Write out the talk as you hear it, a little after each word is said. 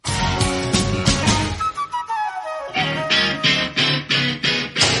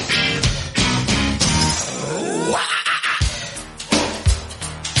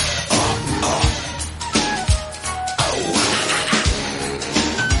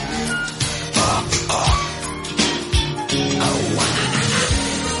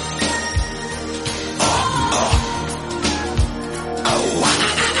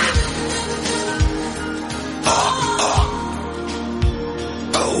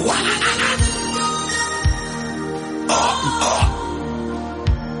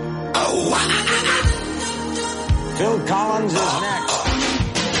Phil Collins is next.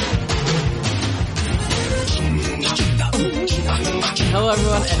 Hello,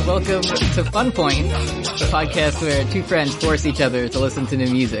 everyone, and welcome to Fun Point, the podcast where two friends force each other to listen to new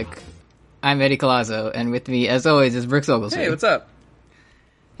music. I'm Eddie Colazzo, and with me, as always, is Brooks Oglesby. Hey, what's up?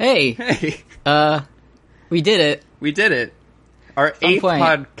 Hey. Hey. We did it. We did it. Our Fun 8th Point.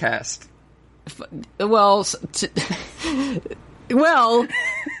 podcast. Well,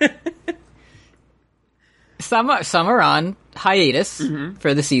 some are on hiatus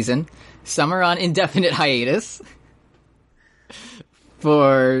for the season. Some are on indefinite hiatus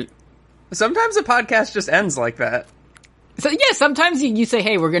for... Sometimes a podcast just ends like that. So yeah, sometimes you say,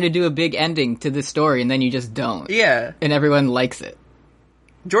 hey, we're going to do a big ending to this story, and then you just don't. Yeah. And everyone likes it.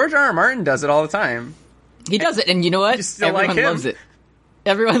 George R. R. Martin does it all the time. He does it, and you know what? You still Everyone like him? loves it.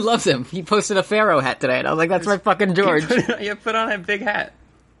 Everyone loves him. He posted a Pharaoh hat today, and I was like, that's my fucking George. You put on a big hat.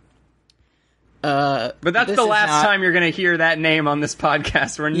 But But that's the last time you're going to hear that name on this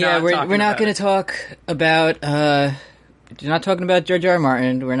podcast. We're not going to talk about, we're not talking about George R. R.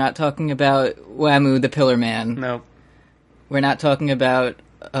 Martin. We're not talking about Whamu the Pillar Man. No, We're not talking about,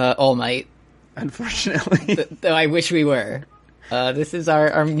 All Might. unfortunately. Though I wish we were. This is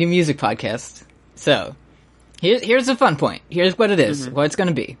our new music podcast. So, here's the fun point. Here's what it is, what it's going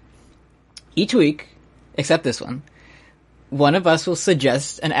to be. Each week, except this one of us will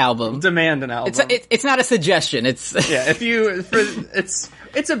suggest an album. Demand an album. It's not a suggestion. It's Yeah,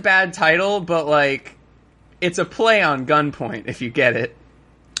 it's a bad title, but like it's a play on Gunpoint if you get it.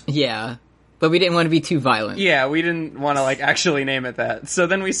 yeah, but we didn't want to be too violent. Yeah, we didn't want to like actually name it that. So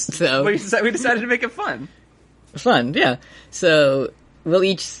then we decided to make it fun. Fun, yeah. So we'll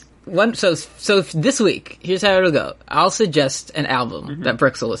each one. So this week, here's how it'll go. I'll suggest an album that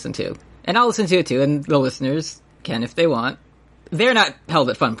Brooks will listen to, and I'll listen to it too, and the listeners can if they want. They're not held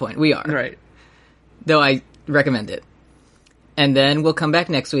at Fun Point. We are, Right. though I recommend it. And then we'll come back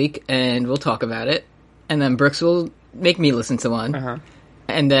next week and we'll talk about it. And then Brooks will make me listen to one. Uh-huh.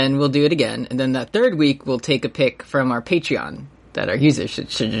 And then we'll do it again. And then that third week we'll take a pick from our Patreon that our users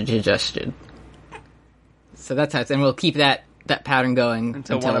suggested. So that's how it's, and we'll keep that pattern going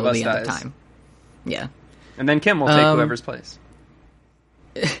Until one of us the end of dies. time. Yeah. And then Kim will take whoever's place.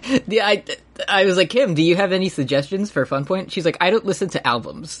 I was like, Kim, do you have any suggestions for Fun Point? She's like, I don't listen to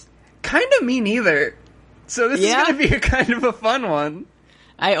albums. Kind of me neither. So this is Yeah? going to be a kind of a fun one.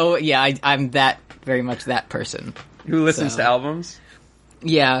 I'm that very much that person. Who listens So. to albums?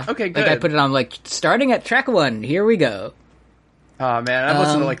 Yeah. Okay, Like I good. put it on like starting at track 1. Here we go. Oh man, I've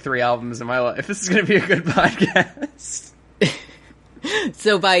listened to like 3 albums in my life. This is going to be a good podcast.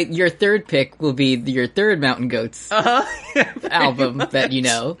 So by your third pick will be your third Mountain Goats album that you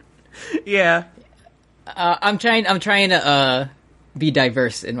know. Yeah. I'm trying to be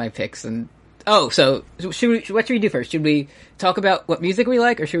diverse in my picks, and what should we do first? Should we talk about what music we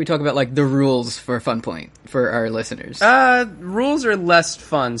like, or should we talk about like the rules for Fun Point for our listeners? Rules are less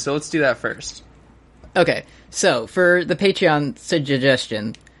fun, so let's do that first. Okay, so for the Patreon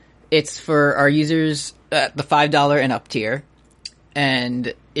suggestion, it's for our users at the $5 and up tier.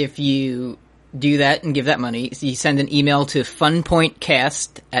 And if you do that and give that money, you send an email to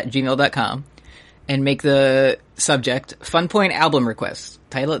funpointcast@gmail.com and make the subject Fun Point Album Request.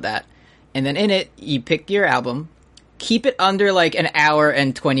 Title it that. And then in it, you pick your album. Keep it under like an hour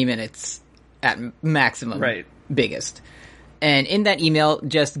and 20 minutes at maximum. Right. Biggest. And in that email,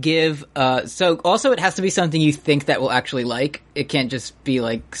 just give, so also it has to be something you think that we'll actually like. It can't just be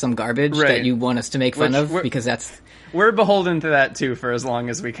like some garbage Right. that you want us to make fun Which of, we're- because that's, We're beholden to that too for as long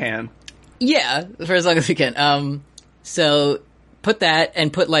as we can. yeah, for as long as we can. So put that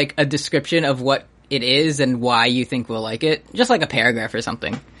and put like a description of what it is and why you think we'll like it. Just like a paragraph or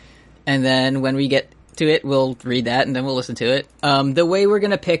something. And then when we get to it, we'll read that and then we'll listen to it. The way we're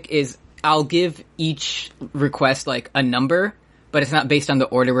gonna pick is I'll give each request like a number, but it's not based on the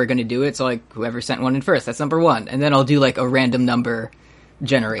order we're gonna do it. So like whoever sent one in first, that's number 1. And then I'll do like a random number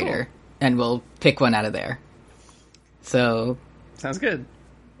generator and we'll pick one out of there. So Sounds good.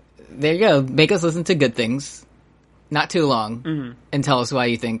 there you go. Make us listen to good things. Not too long. And tell us why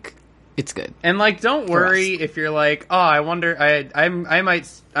you think it's good. And like, don't worry us. if you're like, oh, I wonder,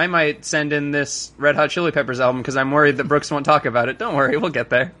 I might send in this Red Hot Chili Peppers album because I'm worried that Brooks won't talk about it. Don't worry, we'll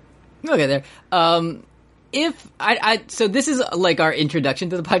get there. We'll get there. So this is like our introduction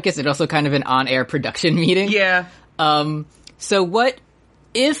to the podcast and also kind of an on-air production meeting. Yeah. So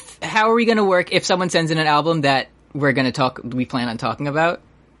how are we going to work if someone sends in an album that we plan on talking about?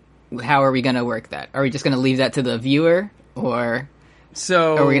 How are we going to work that? Are we just going to leave that to the viewer, or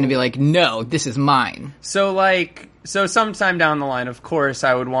So are we going to be like, no, this is mine? So sometime down the line, of course,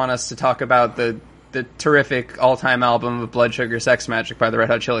 I would want us to talk about the the terrific all-time album of Blood Sugar Sex Magic by the Red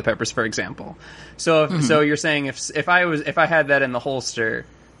Hot Chili Peppers, for example. So so you're saying if I had that in the holster,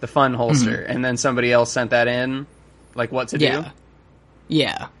 the fun holster, and then somebody else sent that in, like what to do?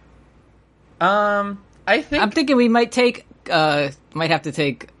 Yeah. I think I'm thinking we might have to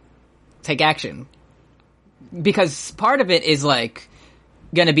take action, because part of it is like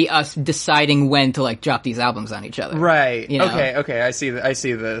gonna be us deciding when to like drop these albums on each other. Right. You know? Okay. I see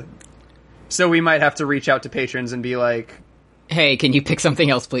the. So we might have to reach out to patrons and be like, "Hey, can you pick something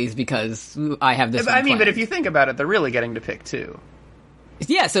else, please? Because I have this." I mean, planned. but if you think about it, they're really getting to pick two.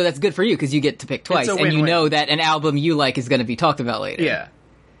 Yeah, so that's good for you because you get to pick twice, It's a and you win-win. know that an album you like is going to be talked about later. Yeah.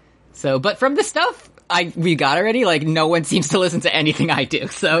 So, but from the stuff we got already, like no one seems to listen to anything I do.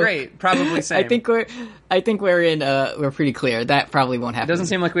 So Great. Probably same. I think we're pretty clear. That probably won't happen. It doesn't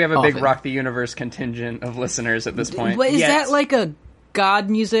seem like we have a big often. Rock the Universe contingent of listeners at this point. What, is yet. that like a God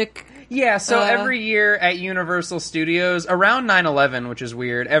music? Yeah, so every year at Universal Studios, around 9/11, which is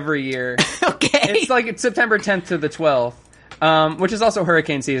weird, every year, Okay. it's September 10th to the 12th, which is also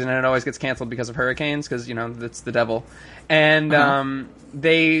hurricane season, and it always gets canceled because of hurricanes, because, you know, that's the devil. And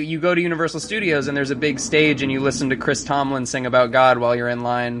you go to Universal Studios, and there's a big stage, and you listen to Chris Tomlin sing about God while you're in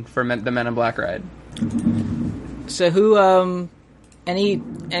line for the Men in Black ride. So who,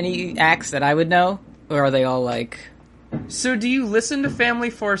 any acts that I would know? Or are they all like... So do you listen to Family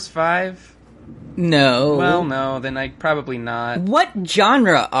Force 5? No. Well, no, then probably not. What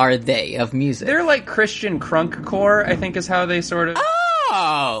genre are they of music? They're like Christian crunkcore, I think is how they sort of...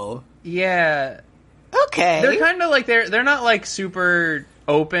 Oh! Yeah. Okay. They're kind of like, they're not like super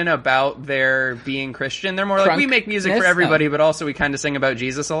open about their being Christian. They're more like, we make music for everybody, but also we kind of sing about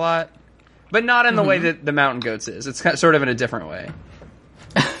Jesus a lot. But not in the way that the Mountain Goats is. It's sort of in a different way.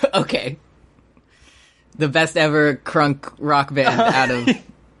 Okay. The best ever crunk rock band out of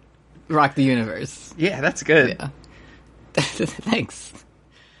Rock the Universe. Yeah, that's good. Yeah. Thanks.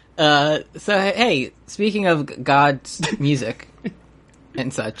 So, hey, speaking of God's music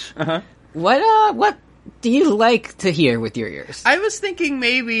and such, what do you like to hear with your ears? I was thinking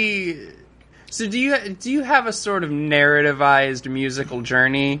maybe... So do you have a sort of narrativized musical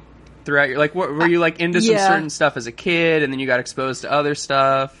journey throughout your... Like, were you like into some certain stuff as a kid, and then you got exposed to other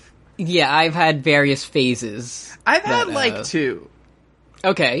stuff? Yeah, I've had various phases. I've had like two.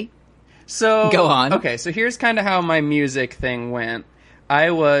 Okay. So go on. Okay, so here's kind of how my music thing went. I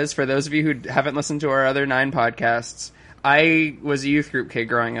was, for those of you who haven't listened to our other 9 podcasts, I was a youth group kid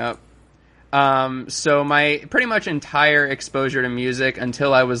growing up. So my pretty much entire exposure to music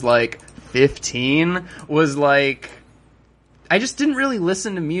until I was like 15 was like, I just didn't really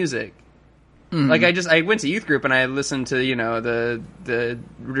listen to music. Like I went to youth group and I listened to, you know, the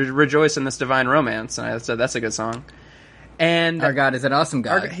Rejoice in This Divine Romance, and I said that's a good song. And our God is an awesome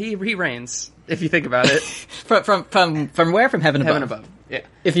God. He reigns, if you think about it. from where? From heaven above. Heaven above. Yeah.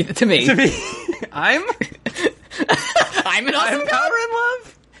 If you to me. I'm an awesome God. power and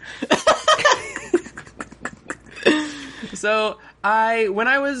love. So when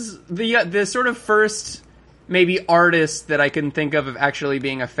I was the sort of first maybe artist that I can think of actually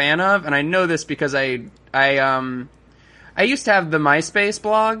being a fan of, and I know this because I used to have the MySpace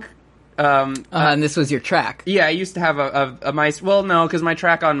blog. And this was your track. Yeah, I used to have a MySpace. Well, no, because my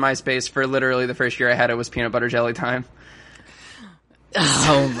track on MySpace for literally the first year I had it was Peanut Butter Jelly Time.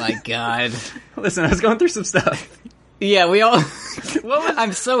 Oh my God! Listen, I was going through some stuff. Yeah, we all.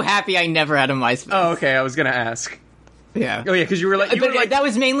 I'm so happy I never had a MySpace. Oh, okay. I was gonna ask. Yeah. Oh, yeah, because you were like that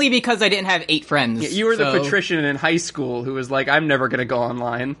was mainly because I didn't have 8 friends. Yeah, you were the patrician in high school who was like, I'm never going to go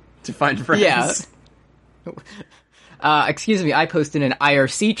online to find friends. Yeah. Excuse me, I posted an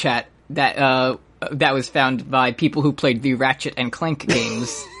IRC chat that was found by people who played the Ratchet and Clank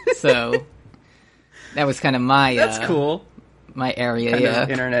games. So that was kind of my... That's cool. My area, kind of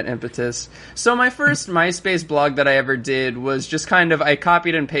internet impetus. So my first MySpace blog that I ever did was just kind of, I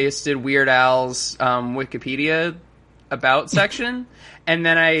copied and pasted Weird Al's Wikipedia about section, and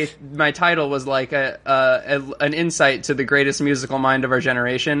then my title was like an insight to the greatest musical mind of our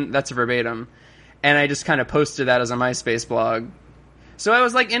generation. That's verbatim, and I just kind of posted that as a MySpace blog. So I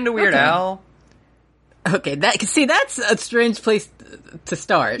was like into Weird Al. Okay, that's a strange place to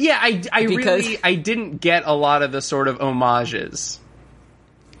start. Yeah, I didn't get a lot of the sort of homages.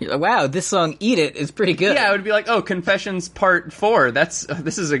 You're like, wow, this song "Eat It" is pretty good. Yeah, I would be like, oh, Confessions Part 4.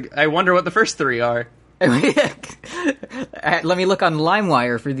 I wonder what the first 3 are. Let me look on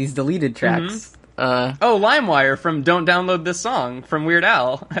LimeWire for these deleted tracks. LimeWire from Don't Download This Song from Weird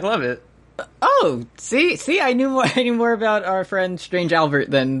Al. I love it. Oh, see, I knew more about our friend Strange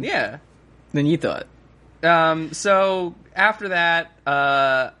Albert than you thought. So after that,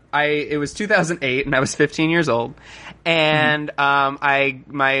 it was 2008 and I was 15 years old. And my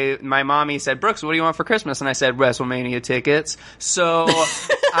mommy said, Brooks, what do you want for Christmas? And I said, WrestleMania tickets. So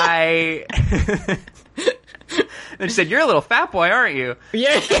and she said, you're a little fat boy, aren't you?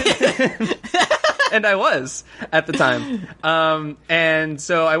 Yeah. And I was at the time. And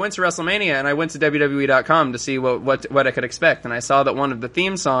so I went to WrestleMania and I went to WWE.com to see what I could expect. And I saw that one of the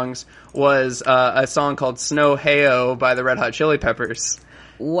theme songs was a song called Snow Hey-O by the Red Hot Chili Peppers.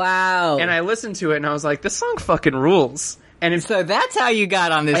 Wow. And I listened to it and I was like, this song fucking rules. And so that's how you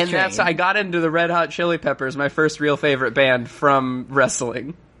got on this train. And that's how I got into the Red Hot Chili Peppers, my first real favorite band from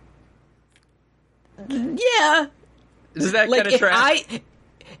wrestling. Yeah. Does that kind of track?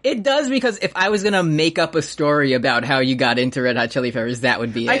 It does, because if I was going to make up a story about how you got into Red Hot Chili Peppers, that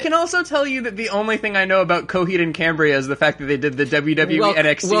would be it. I can also tell you that the only thing I know about Coheed and Cambria is the fact that they did the WWE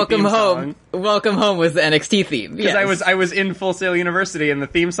NXT theme song. Welcome Home was the NXT theme. Because I was in Full Sail University and the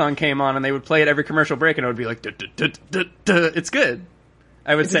theme song came on and they would play it every commercial break and it would be like, duh, duh, duh, duh, duh. It's good.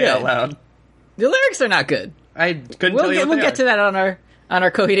 I would say out loud. The lyrics are not good. I couldn't tell you what We'll get to that on our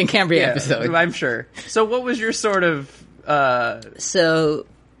Coheed and Cambria episode. I'm sure. So what was your sort of...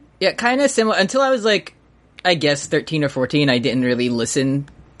 Yeah, kind of similar. Until I was like, I guess 13 or 14, I didn't really listen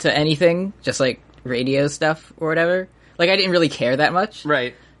to anything, just like radio stuff or whatever. Like, I didn't really care that much.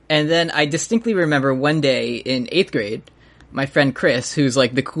 Right. And then I distinctly remember one day in 8th grade, my friend Chris, who's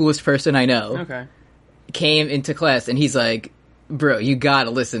like the coolest person I know, came into class and he's like, bro, you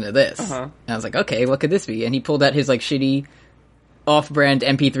gotta listen to this. And I was like, okay, what could this be? And he pulled out his like shitty off-brand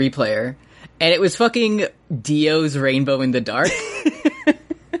MP3 player, and it was fucking Dio's Rainbow in the Dark.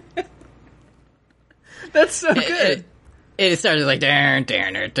 That's so good. It started like, and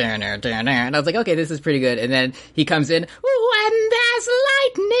I was like, okay, this is pretty good. And then he comes in, when there's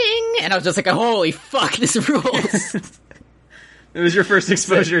lightning, and I was just like, holy fuck, this rules. It was your first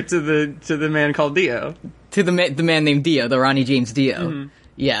exposure to the man called Dio. To the man named Dio, the Ronnie James Dio. Mm-hmm.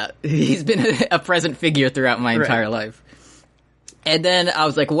 Yeah, he's been a present figure throughout my entire life. And then I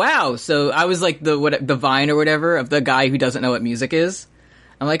was like, wow. So I was like the Vine or whatever of the guy who doesn't know what music is.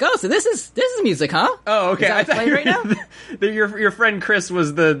 I'm like, oh, so this is music, huh? Oh, okay. I thought right now? Your friend Chris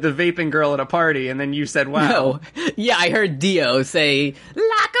was the vaping girl at a party, and then you said, wow. No. Yeah, I heard Dio say, like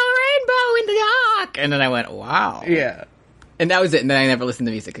a rainbow in the dark, and then I went, wow. Yeah. And that was it, and then I never listened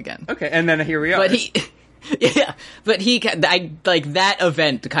to music again. Okay, and then here we are. But that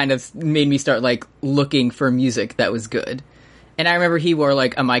event kind of made me start, like, looking for music that was good. And I remember he wore,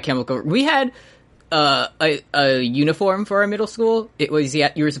 like, a My Chemical... We had... a uniform for our middle school. It was you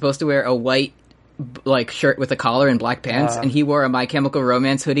were supposed to wear a white like shirt with a collar and black pants, and he wore a My Chemical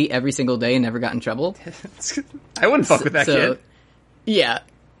Romance hoodie every single day and never got in trouble. I wouldn't fuck with that kid. Yeah,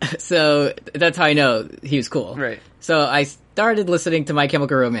 so that's how I know he was cool. Right. So I started listening to My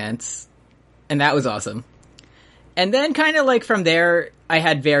Chemical Romance, and that was awesome. And then kind of like from there, I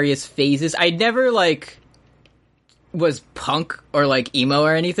had various phases. I never like was punk or like emo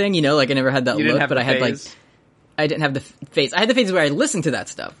or anything, you know, like I never had that look, but I had like, I didn't have the phase. I had the phase where I listened to that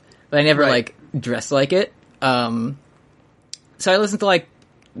stuff, but I never like dressed like it. So I listened to like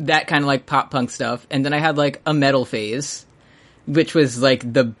that kind of like pop punk stuff, and then I had like a metal phase, which was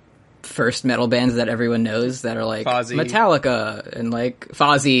like the first metal bands that everyone knows that are like Fozzy. Metallica and like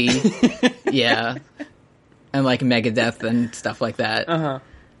Fozzy, yeah, and like Megadeth and stuff like that.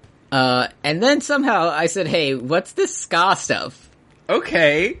 And then somehow I said, hey, what's this ska stuff?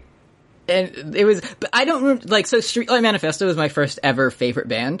 Okay. And it was, but I don't, like, so Streetlight Manifesto was my first ever favorite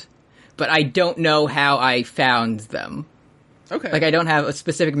band, but I don't know how I found them. Okay. Like, I don't have a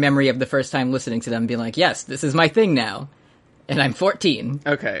specific memory of the first time listening to them being like, yes, this is my thing now. And I'm 14.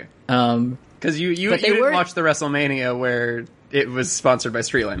 Okay. Because you didn't watch the WrestleMania where it was sponsored by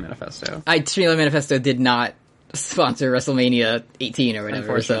Streetlight Manifesto. Streetlight Manifesto did not sponsor WrestleMania 18 or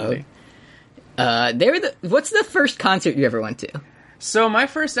whatever. Unfortunately. So, what's the first concert you ever went to? So my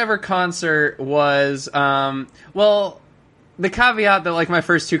first ever concert was, well, the caveat that like my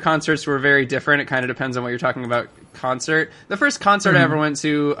first two concerts were very different. It kind of depends on what you're talking about concert. The first concert I ever went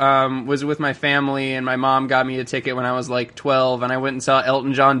to was with my family, and my mom got me a ticket when I was like 12, and I went and saw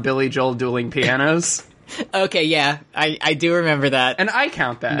Elton John, Billy Joel dueling pianos. Okay, yeah, I do remember that. And I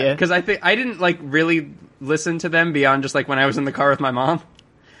count that, because I think I didn't like really listen to them beyond just like when I was in the car with my mom.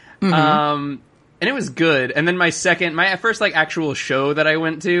 And it was good. And then my first like actual show that I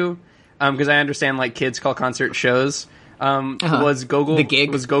went to, because I understand like kids call concert shows, was Gogol. The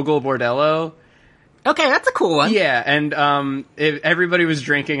Gig? Was Gogol Bordello. Okay, that's a cool one. Yeah, and everybody was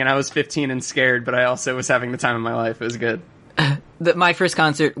drinking, and I was 15 and scared, but I also was having the time of my life. It was good. My first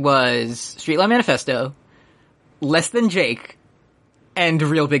concert was Streetlight Manifesto, Less Than Jake, and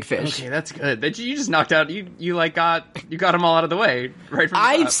Real Big Fish. Okay, that's good. That you just knocked out. You got them all out of the way right from the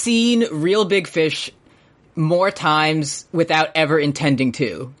I've top. seen Real Big Fish more times without ever intending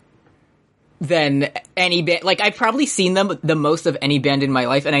to than any band. Like, I've probably seen them the most of any band in my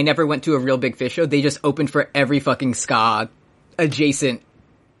life, and I never went to a Real Big Fish show. They just opened for every fucking ska adjacent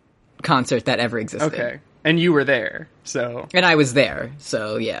concert that ever existed. Okay. And you were there, so... And I was there,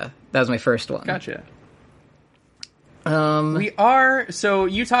 so yeah. That was my first one. Gotcha. Um, So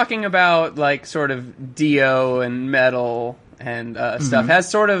you talking about, like, sort of Dio and metal and stuff has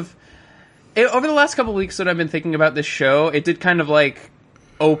sort of... over the last couple of weeks that I've been thinking about this show, it did kind of, like,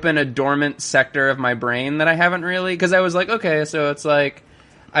 open a dormant sector of my brain that I haven't really... Because I was like, okay, so it's like...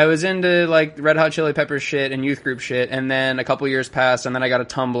 I was into, like, Red Hot Chili Peppers shit and youth group shit, and then a couple years passed, and then I got a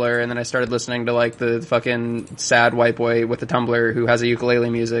Tumblr, and then I started listening to, like, the fucking sad white boy with the Tumblr who has a ukulele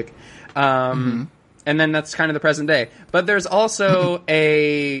music. And then that's kind of the present day. But there's also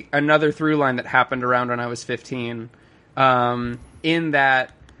another through line that happened around when I was 15, in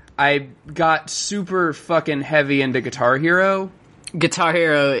that I got super fucking heavy into Guitar Hero. Guitar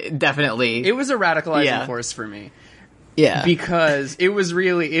Hero, definitely. It was a radicalizing force for me. Yeah. Because it was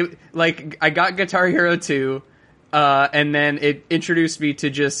really... I got Guitar Hero 2, and then it introduced me to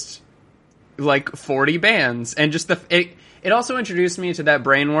just, like, 40 bands. And just it also introduced me to that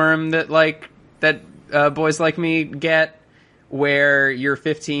brainworm that boys like me get, where you're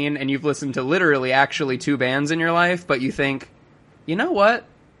 15 and you've listened to literally actually 2 bands in your life, but you think, you know what?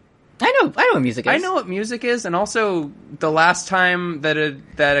 I know what music is. I know what music is, and also the last time that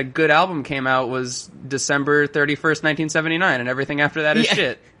a good album came out was December 31st, 1979, and everything after that is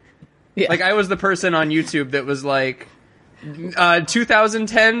shit. Yeah. Like, I was the person on YouTube that was like,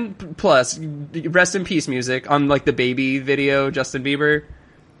 2010 plus, rest in peace music, on, like, the Baby video, Justin Bieber.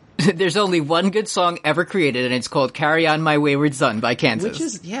 There's only one good song ever created, and it's called Carry On My Wayward Son by Kansas. Which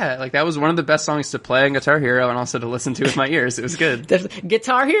is, like, that was one of the best songs to play on Guitar Hero and also to listen to with my ears. It was good.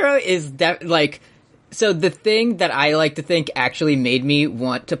 Guitar Hero is, so the thing that I like to think actually made me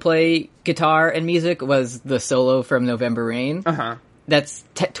want to play guitar and music was the solo from November Rain. Uh-huh. That's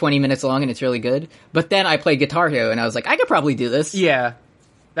 20 minutes long, and it's really good. But then I played Guitar Hero, and I was like, I could probably do this. Yeah.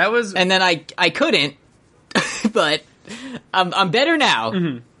 That was... And then I couldn't, but I'm better now.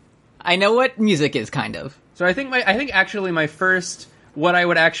 Mm-hmm. I know what music is, kind of. So I think actually my first, what I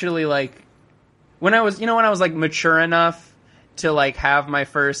would actually, like, when I was like mature enough to, like, have my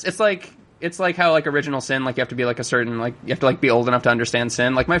first, it's like how, like, Original Sin, like, you have to be, like, a certain, like, you have to, like, be old enough to understand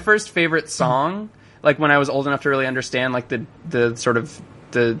Sin. Like, my first favorite song, like, when I was old enough to really understand, like, the sort of,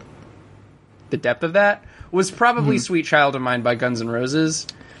 the depth of that, was probably Sweet Child of Mine by Guns N' Roses.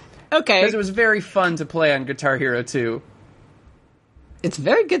 Okay. Because it was very fun to play on Guitar Hero 2. It's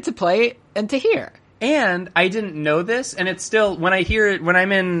very good to play and to hear. And I didn't know this, and it's still, when I hear it, when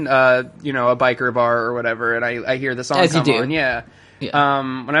I'm in, a biker bar or whatever, and I hear the song As come you do.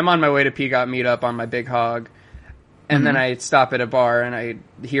 on, when I'm on my way to Peagot Meetup on my Big Hog, and then I stop at a bar and I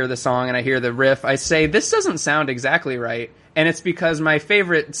hear the song and I hear the riff, I say, this doesn't sound exactly right, and it's because my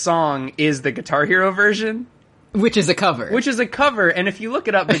favorite song is the Guitar Hero version. Which is a cover. And if you look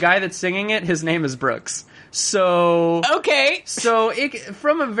it up, the guy that's singing it, his name is Brooks. So... Okay. So,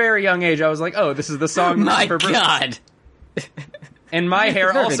 from a very young age, I was like, oh, this is the song my for Brooks. God. And my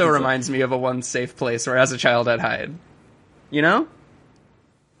hair also reminds me of a one safe place where as a child I'd hide. You know?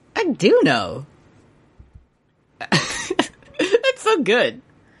 I do know. That's so good.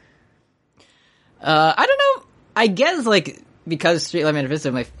 I don't know. I guess, like, because Streetlight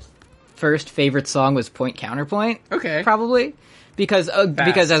Manifesto, my first favorite song was Point Counterpoint. Okay. Probably. Because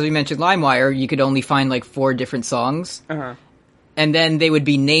as we mentioned LimeWire, you could only find, like, 4 different songs. Uh-huh. And then they would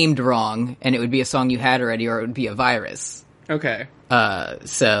be named wrong, and it would be a song you had already, or it would be a virus. Okay.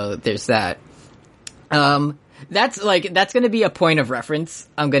 So there's that. That's gonna be a point of reference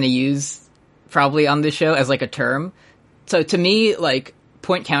I'm gonna use probably on this show as, like, a term. So to me, like,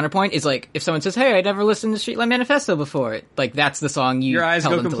 Point Counterpoint is like, if someone says, hey, I never listened to Streetlight Manifesto before, like, that's the song you Your eyes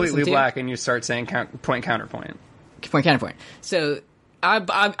tell go them completely to listen black and you start saying Point Counterpoint. Point Counterpoint. So,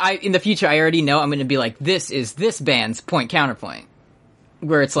 I in the future, I already know I'm going to be like, this is this band's Point Counterpoint.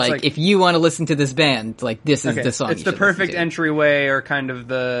 Where it's like, if you want to listen to this band, like, this is the song. It's the perfect entryway, or kind of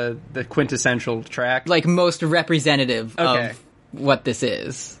the quintessential track. Like, most representative of what this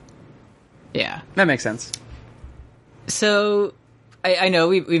is. Yeah. That makes sense. So, I know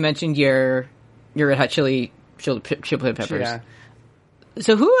we mentioned your Red Hot Chili Peppers. Yeah.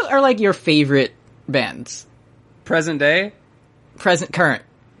 So who are, like, your favorite bands? Present day? Current,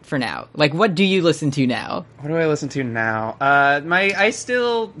 for now. Like, what do you listen to now? What do I listen to now? I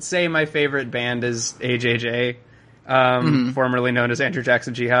still say my favorite band is AJJ. formerly known as Andrew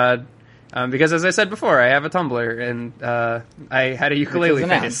Jackson Jihad. Because as I said before, I have a Tumblr, and I had a ukulele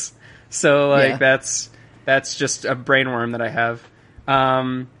face. So, like, that's just a brainworm that I have.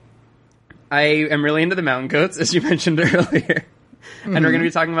 I am really into the Mountain Goats, as you mentioned earlier. And we're going to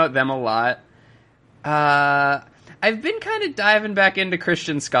be talking about them a lot. I've been kind of diving back into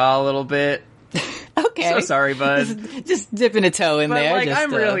Christian ska a little bit. Okay. So sorry, bud. Just dipping a toe in but, there. Like,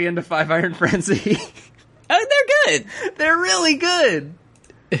 I'm really into Five Iron Frenzy. Oh, they're good. They're really good.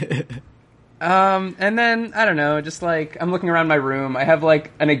 And then, I don't know, just like, I'm looking around my room. I have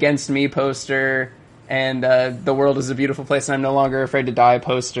like an Against Me poster, and The World is a Beautiful Place and I'm No Longer Afraid to Die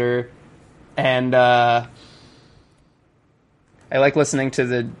poster. And I like listening to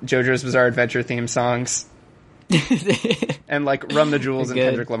the JoJo's Bizarre Adventure theme songs. And like Run the Jewels and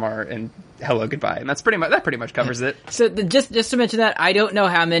Kendrick Lamar and Hello Goodbye. And that pretty much covers it. So just to mention that, I don't know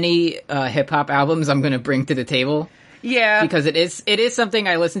how many hip hop albums I'm going to bring to the table. Yeah. Because it is something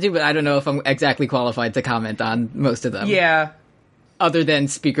I listen to, but I don't know if I'm exactly qualified to comment on most of them. Yeah. Other than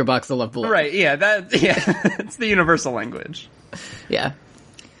Speakerboxx The Love Below. Right, yeah, it's the universal language. Yeah.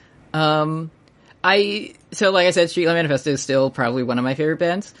 So like I said, Streetlight Manifesto is still probably one of my favorite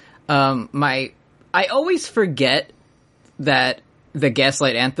bands. I always forget that the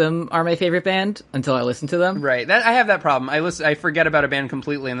Gaslight Anthem are my favorite band until I listen to them. Right, I have that problem. I forget about a band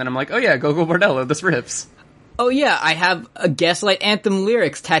completely, and then I'm like, oh yeah, Gogol Bordello, this rips. Oh yeah, I have a Gaslight Anthem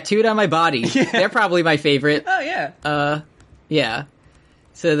lyrics tattooed on my body. Yeah. They're probably my favorite. Oh yeah. Yeah.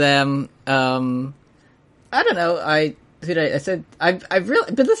 So then, I don't know. I said I've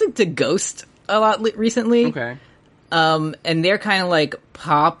really been listening to Ghost a lot recently. Okay. And they're kind of like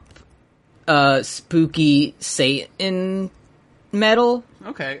pop, spooky Satan metal.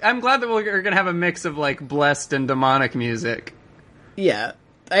 Okay. I'm glad that we're gonna have a mix of like blessed and demonic music. Yeah.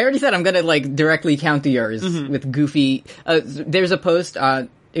 I already said I'm gonna like directly counter yours with goofy. There's a post.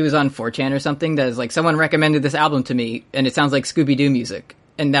 It was on 4chan or something that is like someone recommended this album to me, and it sounds like Scooby-Doo music,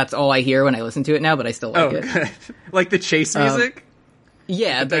 and that's all I hear when I listen to it now. But I still like it. Good. Like the chase music.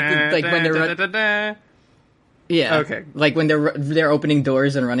 Yeah, like when they're yeah, okay, like when they're opening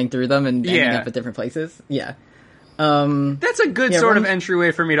doors and running through them and ending up at different places. Yeah. That's a good sort of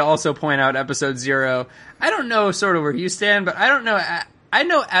entryway for me to also point out episode 0. I don't know sort of where you stand, but I don't know. I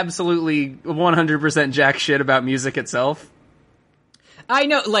know absolutely 100% jack shit about music itself. I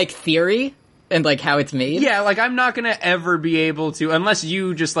know, like, theory and, like, how it's made. Yeah, like, I'm not gonna ever be able to, unless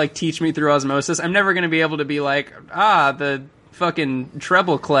you just, like, teach me through osmosis, I'm never gonna be able to be like, the fucking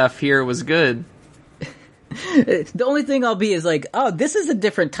treble clef here was good. The only thing I'll be is like, oh, this is a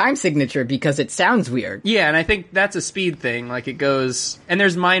different time signature because it sounds weird. Yeah, and I think that's a speed thing. Like, it goes... And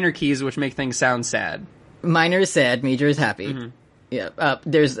there's minor keys which make things sound sad. Minor is sad, major is happy. Mm-hmm. Yeah,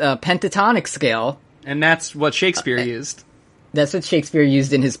 there's a pentatonic scale. And that's what Shakespeare used. That's what Shakespeare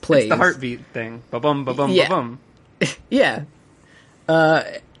used in his plays. It's the heartbeat thing. Ba-bum, ba-bum, ba-bum. Yeah.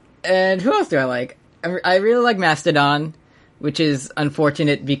 And who else do I like? I really like Mastodon, which is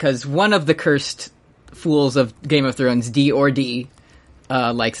unfortunate because one of the cursed fools of Game of Thrones, D,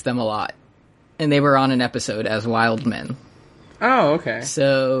 likes them a lot. And they were on an episode as Wild Men. Oh, okay.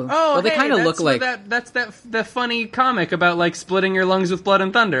 So, well, they kind of look like... That's that funny comic about, like, splitting your lungs with blood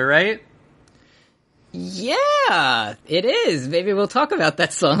and thunder, right? Yeah, it is. Maybe we'll talk about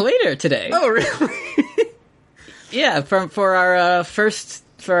that song later today. Oh, really? Yeah, for our first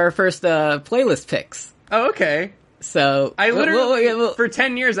playlist picks. Oh, okay. So I literally for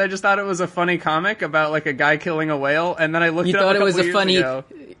 10 years I just thought it was a funny comic about like a guy killing a whale, and then I looked it up a couple years ago.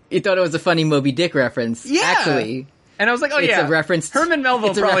 You thought it was a funny Moby Dick reference. Yeah. Actually. And I was like, oh, it's a reference Herman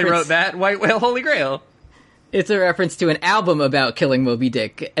Melville probably wrote that, White Whale, Holy Grail. It's a reference to an album about killing Moby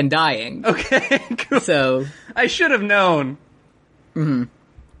Dick and dying. Okay, cool. So... I should have known. Mm-hmm.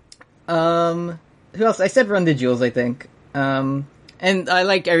 Who else? I said Run the Jewels, I think. And I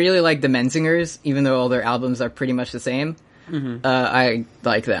really like the Menzingers, even though all their albums are pretty much the same. Mm-hmm. I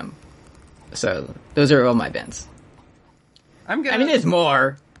like them. So, those are all my bands. I mean, there's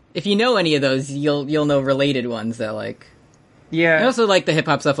more. If you know any of those, you'll know related ones that like. Yeah. I also like the hip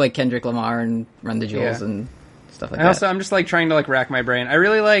hop stuff like Kendrick Lamar and Run the Jewels and stuff like that. Also, I'm just like trying to like rack my brain. I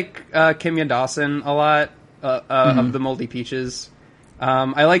really like Kimya Dawson a lot of the Moldy Peaches.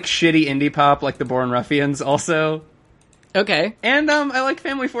 I like shitty indie pop like the Born Ruffians also. Okay. And I like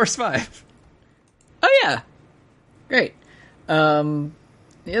Family Force 5. Oh yeah. Great.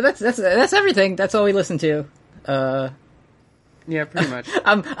 Yeah, that's everything. That's all we listen to. Yeah, pretty much.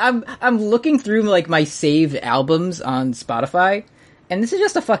 I'm looking through like my saved albums on Spotify, and this is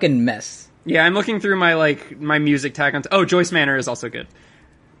just a fucking mess. Yeah, I'm looking through my music tag on. Oh, Joyce Manor is also good.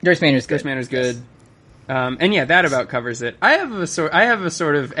 Joyce Manor's good. Joyce Manor's good. And yeah, that about covers it. I have a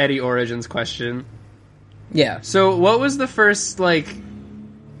sort of Eddie Origins question. Yeah. So, what was the first, like...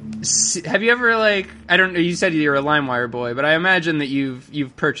 Have you ever, like... I don't know, you said you're a LimeWire boy, but I imagine that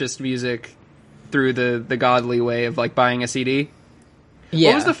you've purchased music through the godly way of, like, buying a CD?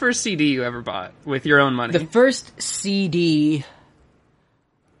 Yeah. What was the first CD you ever bought with your own money? The first CD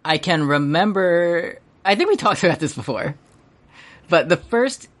I can remember... I think we talked about this before. But the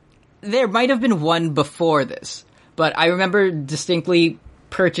first... There might have been one before this, but I remember distinctly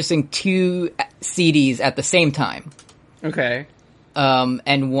purchasing 2 CDs at the same time. Okay.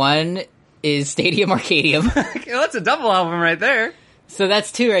 And one is Stadium Arcadium. Okay, well, that's a double album right there. So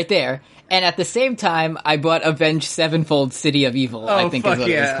that's 2 right there. And at the same time, I bought Avenged Sevenfold City of Evil, I think is what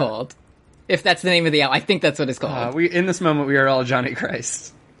it was called. If that's the name of the album, I think that's what it's called. In this moment, we are all Johnny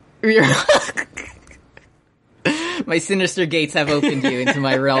Christ. My sinister gates have opened you into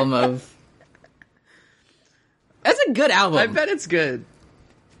my realm of... That's a good album. I bet it's good.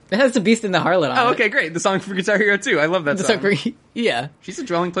 It has The Beast in the Harlot on it. Oh, okay, great. The song for Guitar Hero 2. I love that song. Yeah. She's a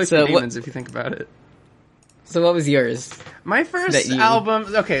dwelling place for demons, if you think about it. So what was yours? My first album...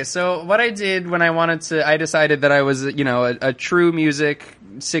 Okay, so what I did when I decided that I was, a true music,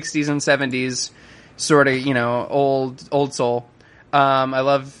 60s and 70s, sort of, old soul. I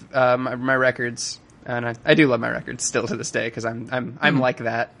love my records. And I do love my records still to this day, because I'm like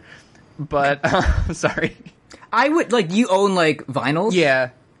that. But, sorry. I would, you own, vinyls? Yeah.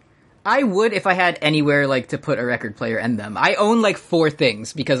 I would if I had anywhere, to put a record player and them. I own, 4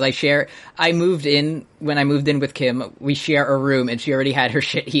 things, because when I moved in with Kim, we share a room, and she already had her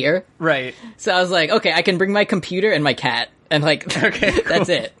shit here. Right. So I was like, okay, I can bring my computer and my cat, and, okay, cool. That's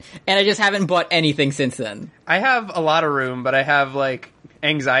it. And I just haven't bought anything since then. I have a lot of room, but I have,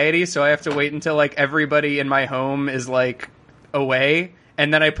 anxiety, so I have to wait until, everybody in my home is, away,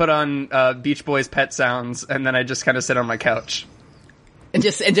 and then I put on Beach Boys' Pet Sounds, and then I just kind of sit on my couch. And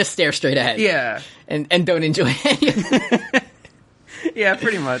just stare straight ahead. Yeah. And don't enjoy any of it. Yeah,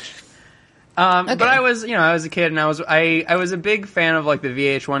 pretty much. Okay. But I was a kid, and I was a big fan of, the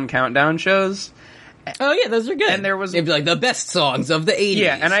VH1 countdown shows. Oh yeah, those are good. And it'd be the best songs of the 80s.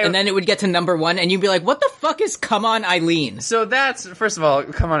 Yeah, and then it would get to number 1, and you'd be like, what the fuck is Come On Eileen? So that's, first of all,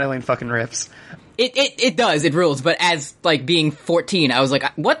 Come On Eileen fucking rips. It does, it rules, but as, being 14, I was like,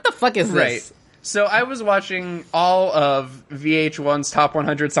 what the fuck is this? Right. So I was watching all of VH1's Top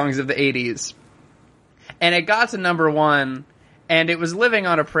 100 Songs of the 80s, and it got to number 1, and it was Living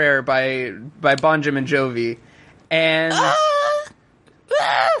on a Prayer by Bon Jovi, and...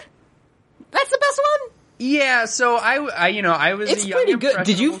 That's the best one? Yeah, so I was it's a young pretty good.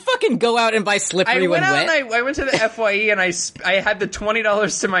 Did you fucking go out and buy Slippery When Wet? I went to the FYE and I had the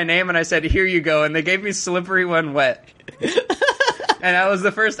 $20 to my name and I said, here you go, and they gave me Slippery When Wet. And that was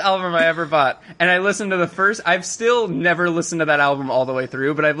the first album I ever bought. And I listened to I've still never listened to that album all the way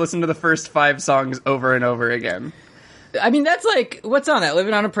through, but I've listened to the first 5 songs over and over again. I mean, that's what's on that?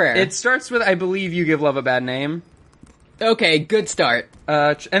 Living on a Prayer? It starts with I Believe You Give Love a Bad Name. Okay, good start.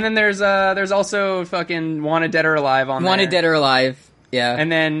 And then there's also fucking Wanted Dead or Alive on there. Wanted Dead or Alive, yeah.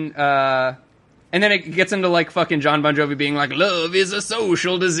 And then it gets into fucking John Bon Jovi being like, love is a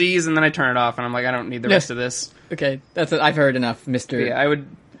social disease, and then I turn it off and I'm like, I don't need the rest of this. Okay, I've heard enough, Mr. Yeah, I would,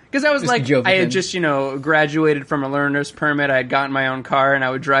 because I was Mr. I had just, graduated from a learner's permit, I had gotten my own car, and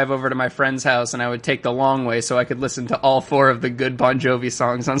I would drive over to my friend's house and I would take the long way so I could listen to all 4 of the good Bon Jovi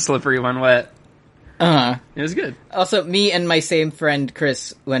songs on Slippery When Wet. Uh-huh. It was good. Also, me and my same friend,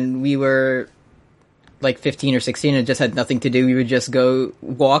 Chris, when we were 15 or 16 and just had nothing to do, we would just go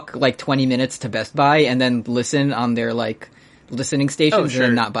walk 20 minutes to Best Buy and then listen on their listening stations. Oh, sure.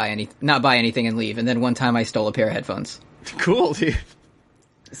 And then not buy anything and leave. And then one time I stole a pair of headphones. Cool, dude.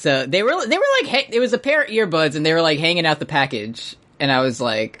 So they were it was a pair of earbuds and they were hanging out the package. And I was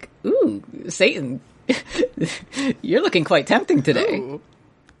like, ooh, Satan, you're looking quite tempting today. Ooh.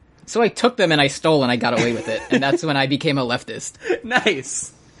 So I took them and I stole and I got away with it. And that's when I became a leftist.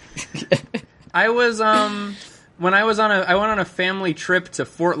 Nice. I went on a family trip to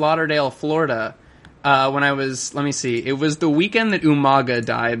Fort Lauderdale, Florida, when I was, let me see, it was the weekend that Umaga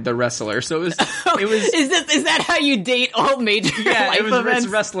died, the wrestler. So it was, Is that how you date all major life events? It's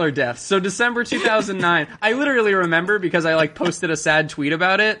wrestler deaths. So December 2009, I literally remember because I posted a sad tweet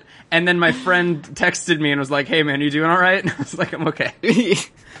about it, and then my friend texted me and was like, hey man, you doing alright? And I was like, I'm okay.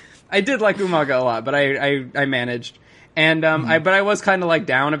 I did like Umaga a lot, but I managed. And but I was kind of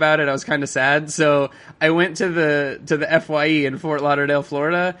down about it. I was kind of sad. So I went to the FYE in Fort Lauderdale,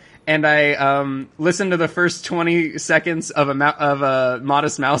 Florida, and I listened to the first 20 seconds of a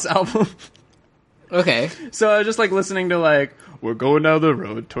Modest Mouse album. Okay. So I was just listening to we're going down the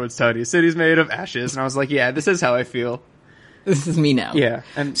road towards tiny cities made of ashes. And I was like, yeah, this is how I feel. This is me now. Yeah.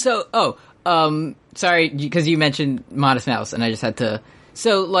 And So, sorry, because you mentioned Modest Mouse, and I just had to.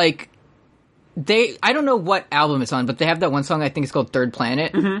 So, like, I don't know what album it's on, but they have that one song, I think it's called Third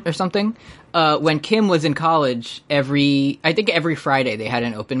Planet or something. When Kim was in college, every Friday they had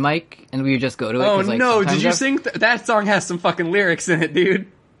an open mic, and we would just go to it. oh like, no, did you sing? That song has some fucking lyrics in it, dude.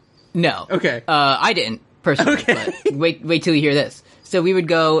 No. Okay. I didn't, personally, Okay. but wait till you hear this. So we would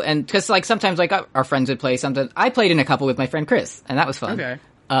go, and, because, like, sometimes, like, our friends would play something. I played in a couple with my friend Chris, and that was fun.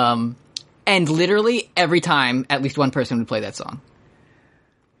 Okay. And literally every time, at least one person would play that song.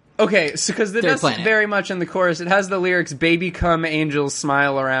 Okay, so because that's Planet. very much in the chorus. It has the lyrics, "Baby come, angels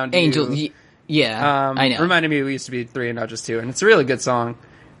smile around Angel, you." yeah, I know. Reminded me we used to be 3 and not just 2, and it's a really good song.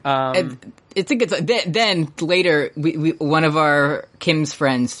 It's a good song. Then later, we one of our Kim's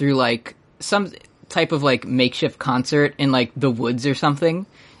friends threw, like, some type of, like, makeshift concert in, like, the woods or something,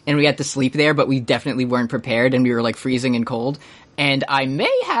 and we had to sleep there, but we definitely weren't prepared, and we were, like, freezing and cold, and I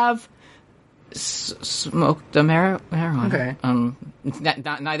may have smoked the marijuana. Okay.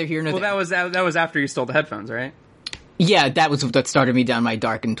 Neither here nor Well, there. that was after you stole the headphones, right? Yeah, that was what started me down my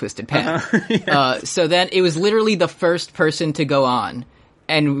dark and twisted path. Yeah. So then it was literally the first person to go on,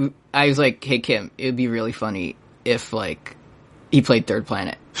 and I was like, "Hey Kim, it would be really funny if, like, he played Third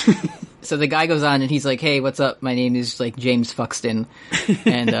Planet." So the guy goes on and he's like, "Hey, what's up? My name is, like, James Fuxton,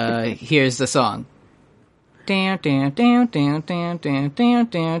 and here's the song." And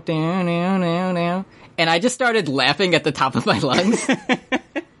I just started laughing at the top of my lungs.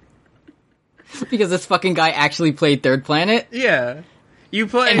 Because this fucking guy actually played Third Planet. Yeah. You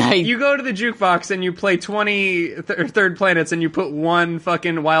go to the jukebox and you play 20 Third Planets and you put one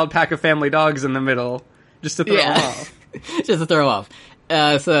fucking wild pack of family dogs in the middle just to throw them off. Just to throw off.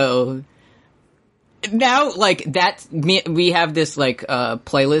 So now, like, we have this, like,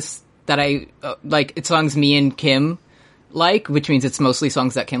 playlist that I like. It's songs me and Kim like, which means it's mostly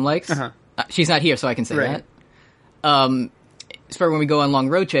songs that Kim likes. She's not here, so I can say that. It's for when we go on long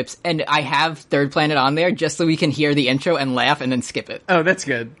road trips, and I have Third Planet on there just so we can hear the intro and laugh and then skip it. Oh, that's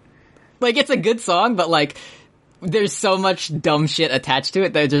good. Like, it's a good song, but, like, there's so much dumb shit attached to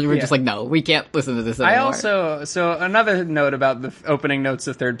it that we're just like, no, we can't listen to this anymore. So another note about the opening notes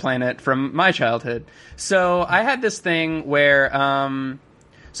of Third Planet from my childhood. So I had this thing where,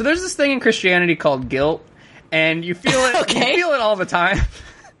 so there's this thing in Christianity called guilt, and you feel it, Okay. you feel it all the time.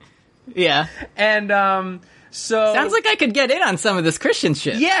 Yeah. And, so Sounds like I could get in on some of this Christian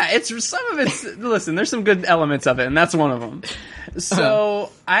shit. yeah, listen, there's some good elements of it, and that's one of them. So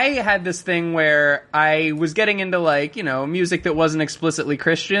I had this thing where I was getting into, like, you know, music that wasn't explicitly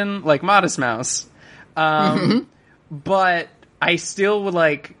Christian, like Modest Mouse. But I still would,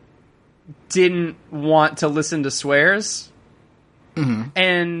 like, didn't want to listen to swears.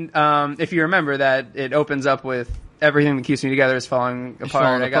 And if you remember that, it opens up with everything that keeps me together is falling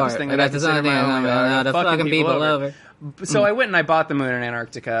apart. I got this thing that I consider my only God, fucking people over. So I went and I bought The Moon in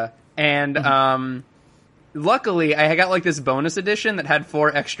Antarctica, and luckily I got, like, this bonus edition that had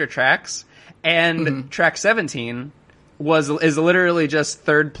 4 extra tracks, and track 17 is literally just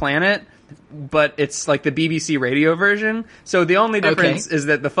Third Planet, but it's like the BBC radio version. So the only difference is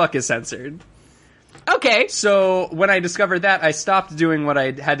that the fuck is censored. Okay. So when I discovered that, I stopped doing what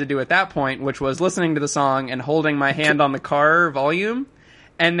I had to do at that point, which was listening to the song and holding my hand on the car volume.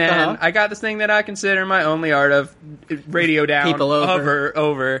 And then I got this thing that I consider my only art of radio down, People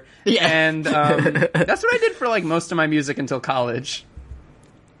over. Yeah. And that's what I did for, like, most of my music until college.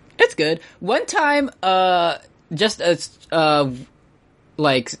 It's good. One time, just a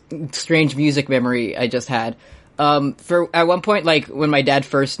like, strange music memory I just had. At one point, like, when my dad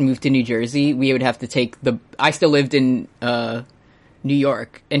first moved to New Jersey, we would have to take I still lived in, New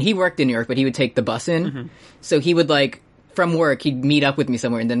York, and he worked in New York, but he would take the bus in. So he would, like, from work, he'd meet up with me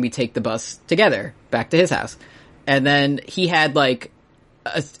somewhere, and then we'd take the bus together back to his house. And then he had, like,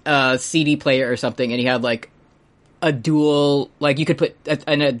 a CD player or something, and he had, like, a dual, like, you could put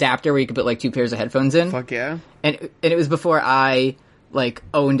an adapter where you could put, like, 2 pairs of headphones in. Fuck yeah. And it was before I, like,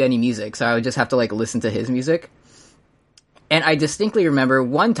 owned any music, so I would just have to, like, listen to his music. And I distinctly remember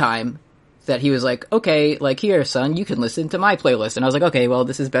one time that he was like, okay, like, here, son, you can listen to my playlist. And I was like, okay, well,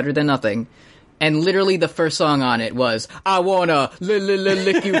 this is better than nothing. And literally the first song on it was, I wanna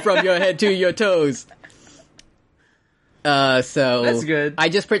lick you from your head to your toes. So... That's good.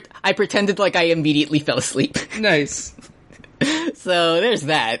 I pretended like I immediately fell asleep. Nice. So there's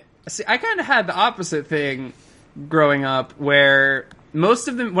that. See, I kind of had the opposite thing growing up, where most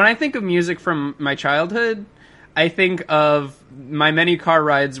of them, when I think of music from my childhood, I think of my many car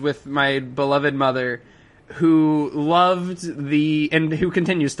rides with my beloved mother, who loved and who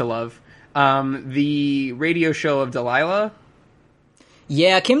continues to love, the radio show of Delilah.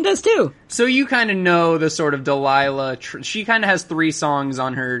 Yeah, Kim does too. So you kind of know the sort of Delilah... she kind of has 3 songs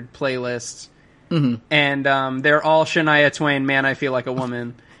on her playlist. Mm-hmm. And they're all Shania Twain, Man, I Feel Like a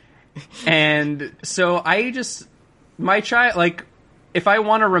Woman. And so I just... like, if I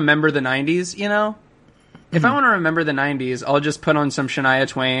want to remember the 90s, you know? If I want to remember the 90s, I'll just put on some Shania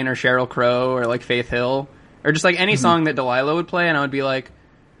Twain or Sheryl Crow or, like, Faith Hill. Or just, like, any song that Delilah would play, and I would be like,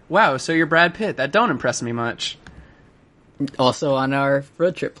 wow, so you're Brad Pitt. That don't impress me much. Also on our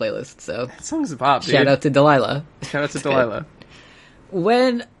road trip playlist, so... That song's a pop, dude. Shout out to Delilah. Shout out to Delilah.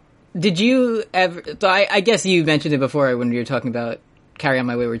 When... Did you ever... So I guess you mentioned it before when you were talking about Carry On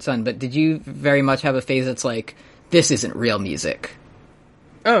My Wayward Son, but did you very much have a phase that's like, this isn't real music?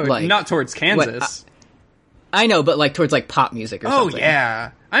 Oh, like, not towards Kansas. I know, but like towards like pop music or something. Oh,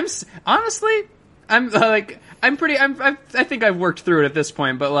 yeah. Honestly, I think I've worked through it at this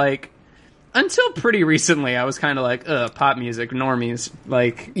point, but like, until pretty recently, I was kind of like, pop music, normies.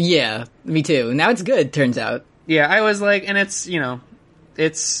 Like, yeah, me too. Now it's good, turns out. Yeah, I was like, and it's, you know,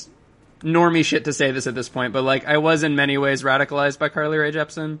 it's normie shit to say this at this point, but like, I was in many ways radicalized by Carly Rae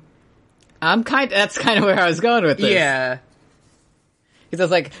Jepsen. That's kind of where I was going with this. Yeah. Because I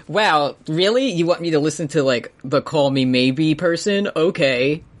was like, wow, really? You want me to listen to like the Call Me Maybe person?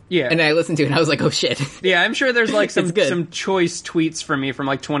 Okay. Yeah. And I listened to it and I was like, oh shit. Yeah, I'm sure there's like some choice tweets from me from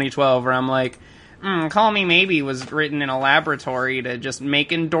like 2012 where I'm like, Call Me Maybe was written in a laboratory to just make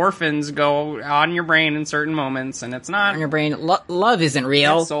endorphins go on your brain in certain moments, and it's not... On your brain. Love isn't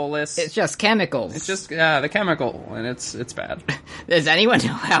real. It's soulless. It's just chemicals. It's just, the chemical, and it's bad. Does anyone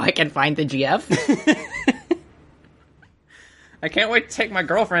know how I can find the GF? I can't wait to take my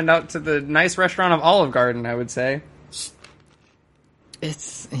girlfriend out to the nice restaurant of Olive Garden, I would say.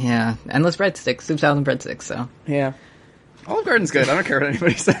 It's, yeah, endless breadsticks, soup, salad, and breadsticks, so... Yeah. Olive Garden's good, I don't care what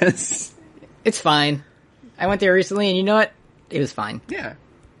anybody says. It's fine. I went there recently, and you know what? It was fine. Yeah.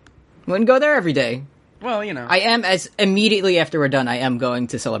 Wouldn't go there every day. Well, you know. I am, as immediately after we're done, I am going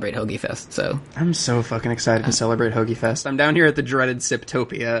to celebrate Hoagie Fest, so... I'm so fucking excited to celebrate Hoagie Fest. I'm down here at the dreaded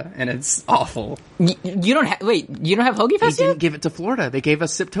Siptopia, and it's awful. You don't have... Wait, you don't have Hoagie Fest They yet? didn't give it to Florida. They gave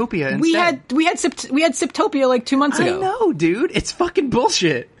us Siptopia instead. We had Siptopia like 2 months ago. I know, dude. It's fucking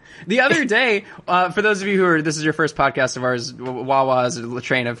bullshit. The other day, for those of you who this is your first podcast of ours, Wawa is a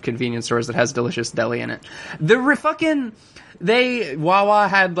chain of convenience stores that has delicious deli in it. Wawa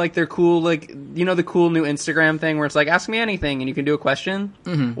had like their cool, like, you know, the cool new Instagram thing where it's like, ask me anything and you can do a question.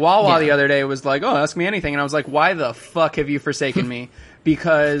 Mm-hmm. Wawa the other day was like, oh, ask me anything. And I was like, why the fuck have you forsaken me?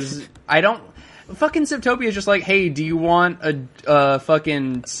 Because fucking Siptopia is just like, hey, do you want a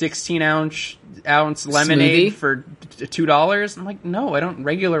fucking 16-ounce lemonade smoothie for $2? I'm like, no, I don't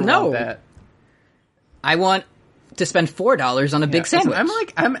want that. I want to spend $4 on a big sandwich.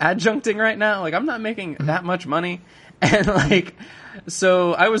 I'm adjuncting right now. Like, I'm not making that much money. And like,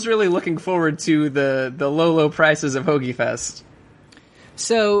 so I was really looking forward to the low prices of Hoagie Fest.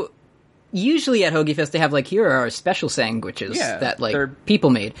 So usually at Hoagie Fest they have like, here are our special sandwiches that like people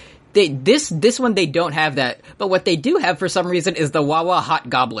made. This one they don't have that, but what they do have for some reason is the Wawa Hot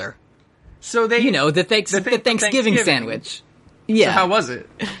Gobbler. So they, you know, the Thanksgiving sandwich. Yeah. So how was it?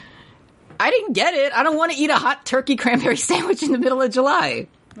 I didn't get it. I don't want to eat a hot turkey cranberry sandwich in the middle of July.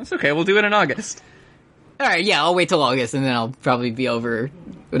 That's okay. We'll do it in August. All right. Yeah, I'll wait till August, and then I'll probably be over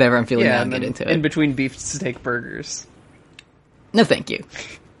whatever I'm feeling now and get into it. In between beef steak burgers. No, thank you.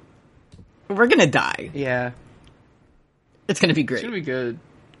 We're gonna die. Yeah. It's gonna be great. It's gonna be good.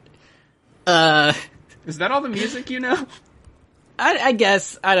 Is that all the music you know? I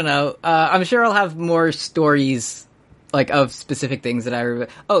guess. I don't know. I'm sure I'll have more stories, like, of specific things that I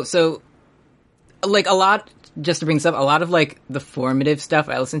remember. Oh, so, like, just to bring this up, a lot of, like, the formative stuff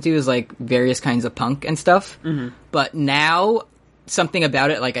I listen to is, like, various kinds of punk and stuff. Mm-hmm. But now, something about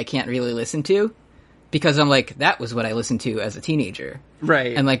it, like, I can't really listen to, because I'm like, that was what I listened to as a teenager.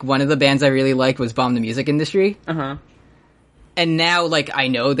 Right. And, like, one of the bands I really liked was Bomb the Music Industry. Uh-huh. And now, like, I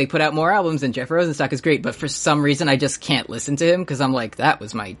know they put out more albums and Jeff Rosenstock is great, but for some reason I just can't listen to him because I'm like, that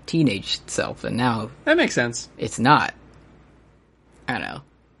was my teenage self, and now... That makes sense. It's not. I don't know.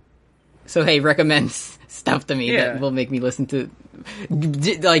 So, hey, recommend stuff to me that will make me listen to...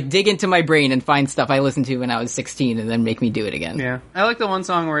 dig into my brain and find stuff I listened to when I was 16 and then make me do it again. Yeah. I like the one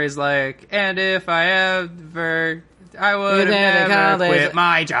song where he's like, and if I ever... I would have never quit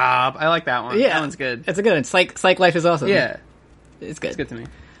my job. I like that one. Yeah. That one's good. It's a good one. Psych Life is awesome. Yeah. It's good. It's good to me.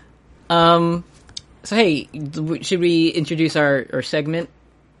 So hey, should we introduce our segment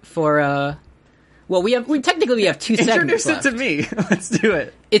for, Well, we technically have 2 segments Introduce it left. to me. Let's do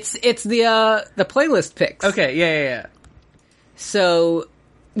it. It's the playlist picks. Okay, yeah. So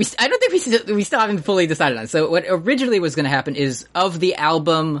I don't think we still haven't fully decided on. So what originally was going to happen is of the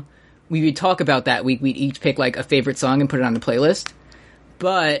album we would talk about that week, we'd each pick like a favorite song and put it on the playlist.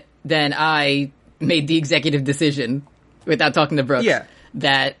 But then I made the executive decision without talking to Brooks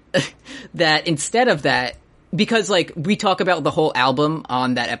that instead of that, because like we talk about the whole album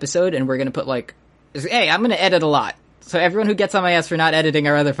on that episode and we're going to put like, hey, I'm going to edit a lot. So everyone who gets on my ass for not editing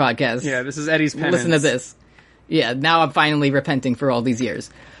our other podcast. Yeah, this is Eddie's penance. Listen to this. Yeah, now I'm finally repenting for all these years.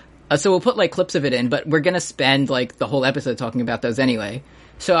 So we'll put like clips of it in, but we're going to spend like the whole episode talking about those anyway.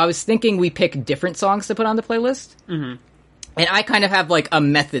 So I was thinking we pick different songs to put on the playlist. Mm-hmm. And I kind of have like a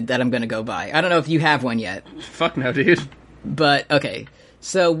method that I'm going to go by. I don't know if you have one yet. Fuck no, dude. But okay.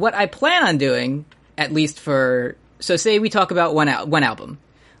 So what I plan on doing, at least for, so say we talk about one album.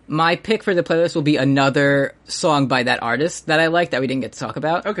 My pick for the playlist will be another song by that artist that I like that we didn't get to talk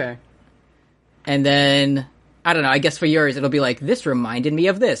about. Okay. And then, I don't know, I guess for yours it'll be like, this reminded me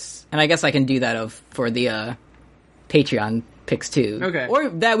of this. And I guess I can do that for the Patreon picks too. Okay. Or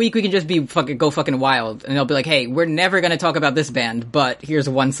that week we can just be go fucking wild and they'll be like, hey, we're never gonna talk about this band, but here's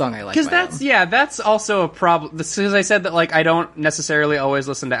one song I like. Because that's also a problem. Because I said that like I don't necessarily always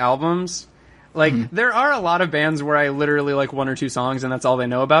listen to albums. Like there are a lot of bands where I literally like 1 or 2 songs and that's all they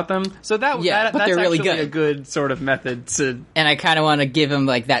know about them. So that's they're really actually good. a good sort of method to. And I kind of want to give them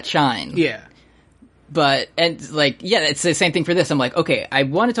like that shine. Yeah. But, and like, yeah, it's the same thing for this. I'm like, okay, I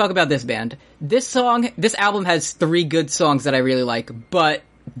want to talk about this band. This album has 3 good songs that I really like, but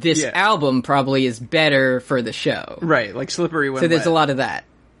this album probably is better for the show. Right, like Slippery When Wet. So there's a lot of that.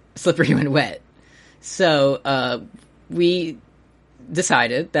 Slippery When Wet. So, we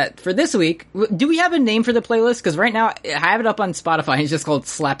decided that for this week, do we have a name for the playlist? Because right now, I have it up on Spotify, and it's just called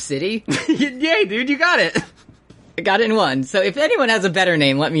Slap City. Yay, dude, you got it! I got it in one. So if anyone has a better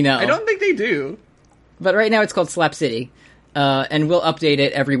name, let me know. I don't think they do. But right now it's called Slap City, and we'll update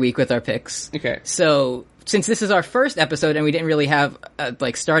it every week with our picks. Okay. So, since this is our first episode and we didn't really have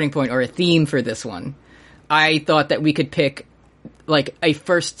a starting point or a theme for this one, I thought that we could pick, like, a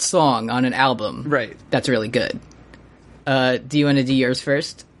first song on an album. Right. That's really good. Do you want to do yours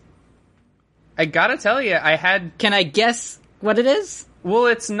first? I gotta tell you, I had... Can I guess what it is? Well,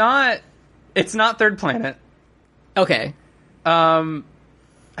 it's not Third Planet. Okay.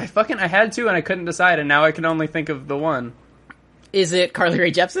 I had to and I couldn't decide, and now I can only think of the one. Is it Carly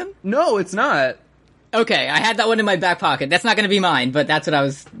Rae Jepsen? No, it's not. Okay, I had that one in my back pocket. That's not going to be mine, but that's what I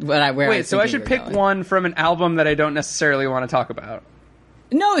was. Wait, so I should pick one from an album that I don't necessarily want to talk about.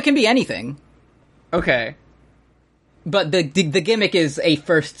 No, it can be anything. Okay, but the gimmick is a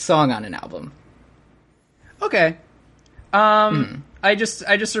first song on an album. Okay. I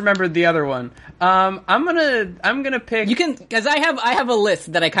just remembered the other one. I'm gonna pick. You can, because I have a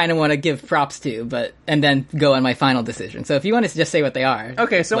list that I kind of want to give props to, and then go on my final decision. So if you want to just say what they are.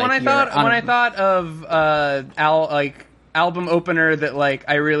 Okay, so like when I thought of album opener that like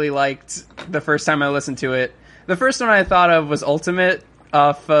I really liked the first time I listened to it, the first one I thought of was Ultimate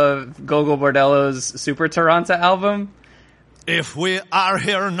off of Gogol Bordello's Super Taranta album. If we are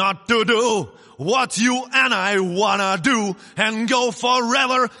here not to do what you and I wanna do and go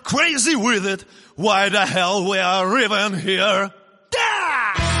forever crazy with it, why the hell we are even here?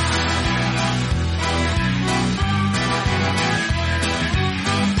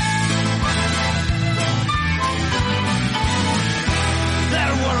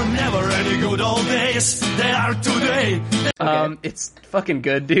 There were never any good old days, they are today. It's fucking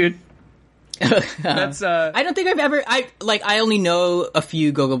good, dude. That's I don't think I only know a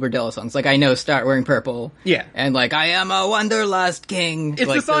few Gogol Bordello songs. Like I know Start Wearing Purple. Yeah. And like I Am a Wanderlust King. It's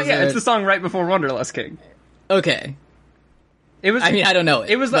like, the song, it's the song right before Wanderlust King. Okay. It was. I mean, I don't know it.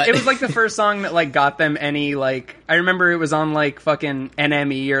 It was like the first song that like got them any like. I remember it was on like fucking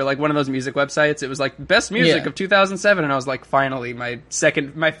NME or like one of those music websites. It was like best music of 2007, and I was like, finally, my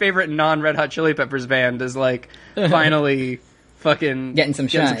favorite non Red Hot Chili Peppers band is like finally fucking getting some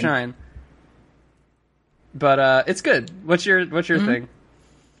shine. But it's good. What's your thing?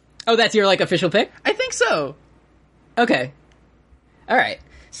 Oh, that's your like official pick? I think so. Okay. All right.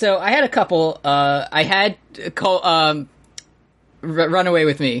 So I had a couple. I had Run Away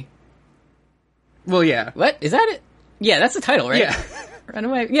With Me. Well, yeah. What? Is that it? Yeah, that's the title, right? Yeah. Run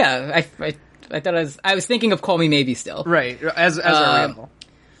Away. Yeah, I thought I was thinking of Call Me Maybe still. Right. As are we all.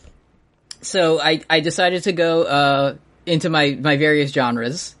 So I decided to go into my various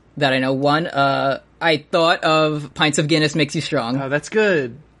genres that I know. One, I thought of Pints of Guinness Makes You Strong. Oh, that's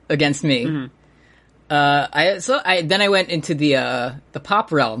good. Against Me. Mm-hmm. Then I went into the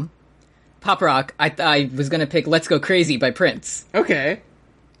pop realm, pop rock, I was gonna pick "Let's Go Crazy" by Prince, Okay.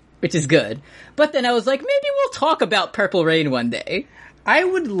 which is good. But then I was like, maybe we'll talk about Purple Rain one day. I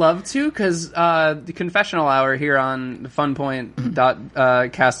would love to, because the confessional hour here on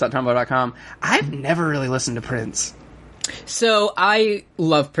funpoint.cast.tumblr.com, I've never really listened to Prince. So I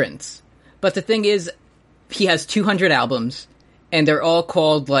love Prince, but the thing is, he has 200 albums, and they're all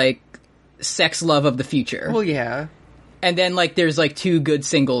called like "Sex Love of the Future." Well, yeah. And then, like, there's, like, 2 good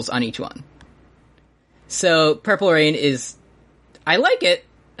singles on each one. So, Purple Rain is... I like it.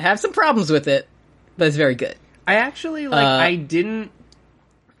 I have some problems with it, but it's very good. I actually, I didn't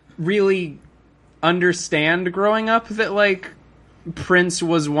really understand growing up that, like, Prince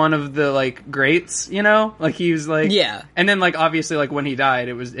was one of the, like, greats, you know? Like, he was, like... Yeah. And then, like, obviously, like, when he died,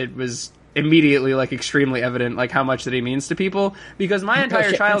 it was immediately, like, extremely evident, like, how much that he means to people. Because my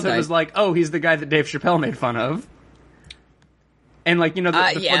entire childhood was like, oh, he's the guy that Dave Chappelle made fun of. And, like, you know,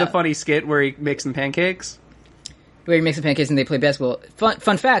 the funny skit where he makes some pancakes? Where he makes some pancakes and they play basketball.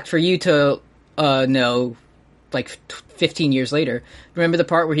 Fun fact for you to know, like, 15 years later. Remember the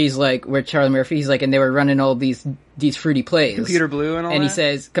part where he's like, where Charlie Murphy, he's like, and they were running all these fruity plays. Computer Blue and all and that? he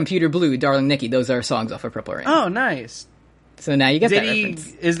says, Computer Blue, Darling Nikki, those are songs off of Purple Rain. Oh, nice. So now you get that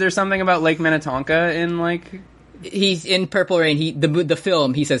reference. Is there something about Lake Minnetonka in, like... He's in Purple Rain, the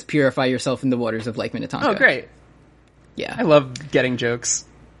film, he says, purify yourself in the waters of Lake Minnetonka. Oh, great. Yeah. I love getting jokes.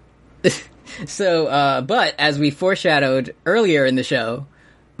 So, but as we foreshadowed earlier in the show,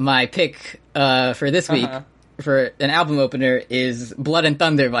 my pick for this week for an album opener is Blood and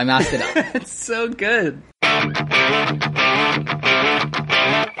Thunder by Mastodon. It's so good.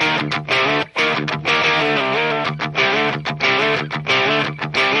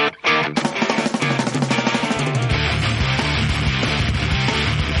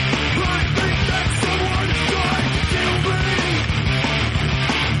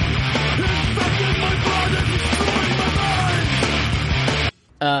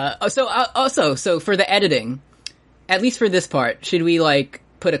 So for the editing, at least for this part, should we like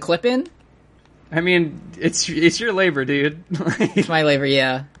put a clip in? I mean, it's your labor, dude. It's my labor,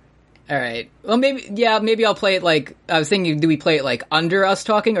 yeah. All right. Well, maybe I'll play it like I was thinking. Do we play it like under us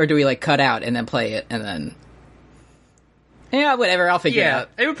talking, or do we like cut out and then play it and then? Yeah, whatever. I'll figure it out.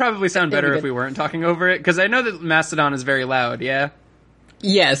 It would probably sound better if we weren't talking over it, because I know that Mastodon is very loud. Yeah.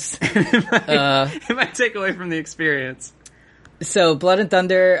 Yes. It might take away from the experience. So, Blood and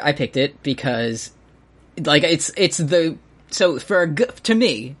Thunder, I picked it because, like, to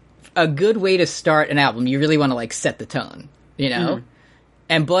me, a good way to start an album, you really want to, like, set the tone, you know? Mm.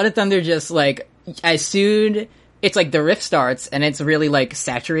 And Blood and Thunder just, like, as soon, it's like the riff starts, and it's really, like,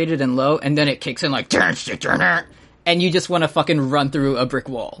 saturated and low, and then it kicks in, like, and you just want to fucking run through a brick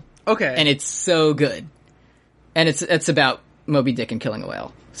wall. Okay. And it's so good. And it's about Moby Dick and killing a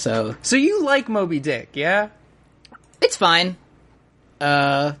whale, so... So you like Moby Dick, yeah? It's fine.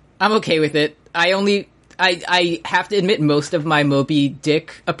 I'm okay with it. I have to admit most of my Moby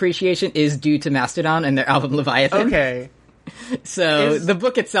Dick appreciation is due to Mastodon and their album Leviathan. Okay. So the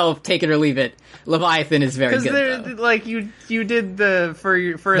book itself, take it or leave it, Leviathan is very good. Because like you did for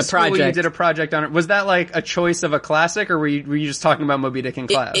a school, project. You did a project on it. Was that like a choice of a classic, or were you just talking about Moby Dick in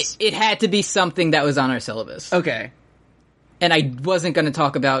class? It had to be something that was on our syllabus. Okay. And I wasn't going to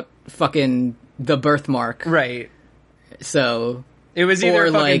talk about fucking The Birthmark. Right. So... It was either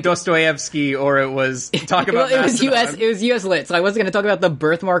fucking like, Dostoevsky or it was talk about Mastodon. It was US Lit, so I wasn't going to talk about The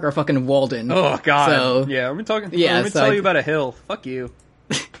Birthmark or fucking Walden. Oh, God. So, yeah, let me tell you about a hill. Fuck you.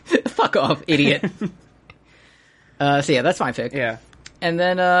 Fuck off, idiot. So yeah, that's my pick. Yeah. And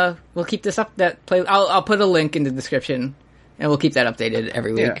then we'll keep this up. I'll put a link in the description, and we'll keep that updated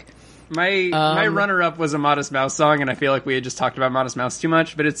every week. Yeah. My runner-up was a Modest Mouse song, and I feel like we had just talked about Modest Mouse too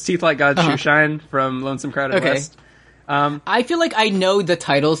much, but it's Teeth Like God's Shoe Shine from Lonesome Crowded West. I feel like I know the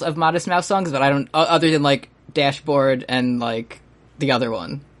titles of Modest Mouse songs, but I don't, other than like Dashboard and like the other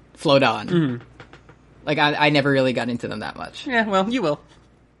one, Float On. Mm-hmm. Like I never really got into them that much. Yeah, well, you will.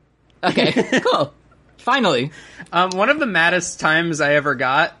 Okay, cool. Finally. One of the maddest times I ever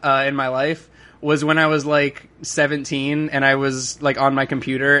got in my life was when I was like 17 and I was like on my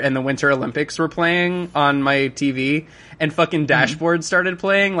computer and the Winter Olympics were playing on my TV and fucking Dashboard started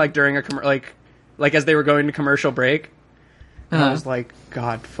playing like during a like as they were going to commercial break. And I was like,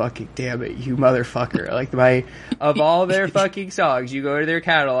 God fucking damn it, you motherfucker. Like, of all their fucking songs, you go to their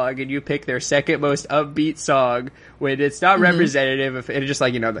catalog and you pick their second most upbeat song when it's not representative of it. Just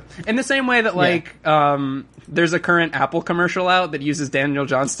like, you know, in the same way that, like, there's a current Apple commercial out that uses Daniel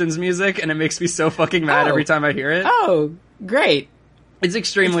Johnston's music, and it makes me so fucking mad every time I hear it. Oh, great. It's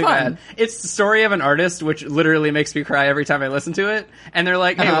extremely It's fun. bad. It's the story of an artist, which literally makes me cry every time I listen to it. And they're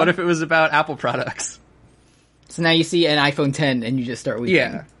like, hey, what if it was about Apple products? So now you see an iPhone 10 and you just start weeping.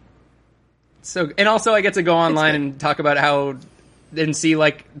 Yeah. So, and also I get to go online and talk about how, and see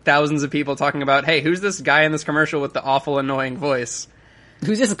like thousands of people talking about, hey, who's this guy in this commercial with the awful annoying voice?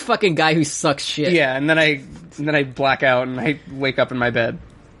 Who's this fucking guy who sucks shit? Yeah, and then I black out and I wake up in my bed.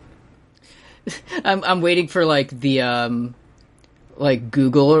 I'm waiting for like the like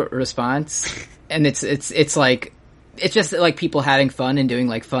Google response, and it's like it's just like people having fun and doing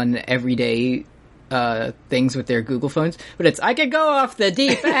like fun everyday things with their Google phones. But it's I could go off the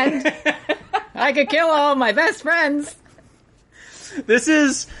deep end. I could kill all my best friends.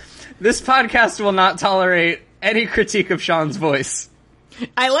 This podcast will not tolerate any critique of Sean's voice.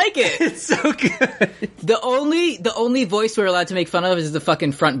 I like it. It's so good. The only voice we're allowed to make fun of is the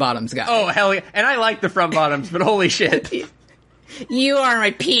fucking front bottoms guy. Oh, hell yeah. And I like the front bottoms, but holy shit. You are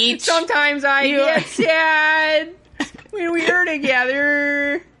my peach. Sometimes I get sad when we are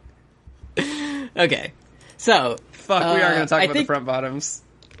together. Okay. So, Fuck, we are going to talk I about the think- front bottoms.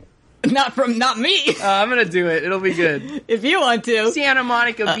 not me. I'm going to do it. It'll be good. If you want to. Santa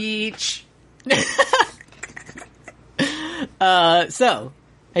Monica Beach. So,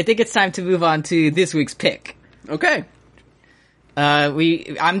 I think it's time to move on to this week's pick. Okay. I'm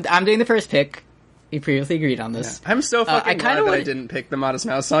doing the first pick. We previously agreed on this. I'm so fucking glad that I didn't pick the Modest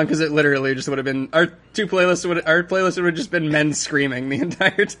Mouse song, because it literally just would have been, our playlist would have just been men screaming the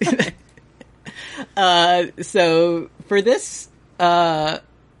entire time. So for this,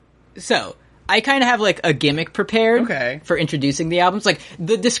 so I kind of have like a gimmick prepared for introducing the albums. Like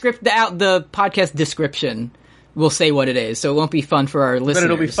the podcast description will say what it is, so it won't be fun for our listeners.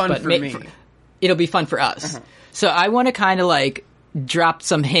 But it'll be fun for me. It'll be fun for us. So I want to kind of like drop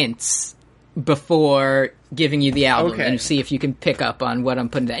some hints before giving you the album and see if you can pick up on what I'm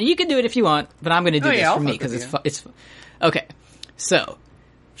putting down. You can do it if you want, but I'm going to do this for me because it's okay. So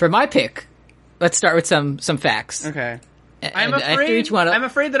for my pick, let's start with some facts. Okay. I'm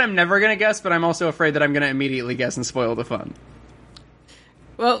afraid that I'm never going to guess, but I'm also afraid that I'm going to immediately guess and spoil the fun.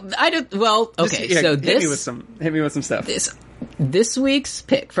 Well, okay. So hit me with some stuff. This week's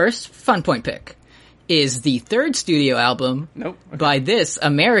pick, first Fun Point pick, is the third studio album by this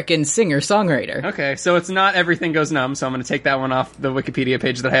American singer-songwriter. Okay, so it's not Everything Goes Numb, so I'm going to take that one off the Wikipedia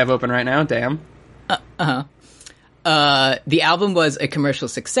page that I have open right now. Damn. The album was a commercial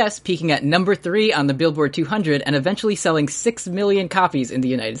success, peaking at number 3 on the Billboard 200 and eventually selling 6 million copies in the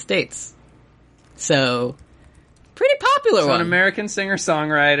United States. So, pretty popular one. An American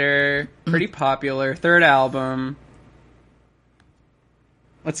singer-songwriter, pretty popular, third album.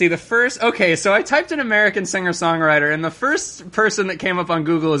 Let's see, so I typed in American singer-songwriter, and the first person that came up on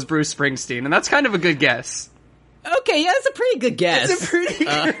Google is Bruce Springsteen, and that's kind of a good guess. Okay, yeah, that's a pretty good guess. It's a pretty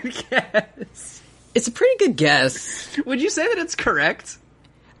good guess. It's a pretty good guess. Would you say that it's correct?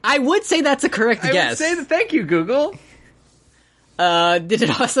 I would say that's a correct guess. I would say that, thank you, Google. Did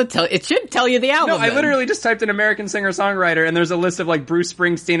it also it should tell you the album. No, I literally just typed in American singer-songwriter, and there's a list of, like, Bruce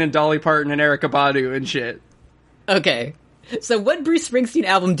Springsteen and Dolly Parton and Erykah Badu and shit. Okay. So what Bruce Springsteen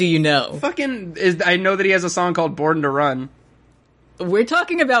album do you know? I know that he has a song called Born to Run. We're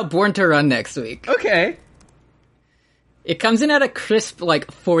talking about Born to Run next week. Okay. It comes in at a crisp,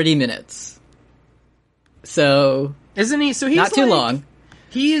 like, 40 minutes. So... Isn't he? So he's not too long.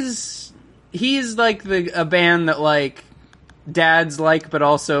 He's like a band that, like, dads like, but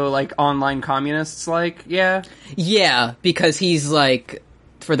also, like, online communists like, yeah? Yeah, because he's, like,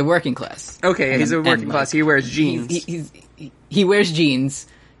 for the working class. Okay, he's a working class. He wears jeans. He wears jeans,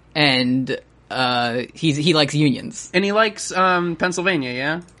 and he likes unions. And he likes Pennsylvania,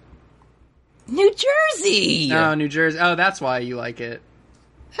 yeah? New Jersey! Oh, New Jersey. Oh, that's why you like it.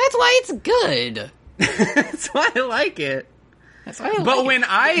 That's why it's good. That's why I like it. That's why I like but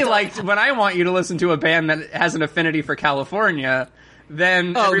it. when I want you to listen to a band that has an affinity for California,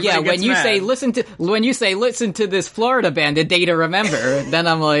 then when you say listen to this Florida band, A Day to Remember, then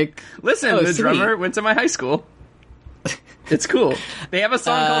I'm like, listen, the sweet. drummer went to my high school. It's cool. They have a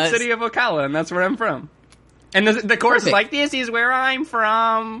song called City of Ocala, and that's where I'm from. And the chorus is like, this is where I'm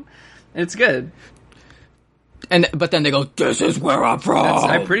from. It's good. But then they go, this is where I'm from.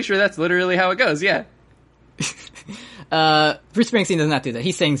 I'm pretty sure that's literally how it goes, yeah. Bruce Springsteen does not do that.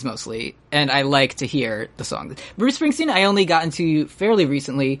 He sings mostly, and I like to hear the song. Bruce Springsteen I only got into fairly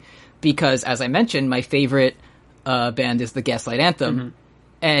recently because, as I mentioned, my favorite band is the Gaslight Anthem. Mm-hmm.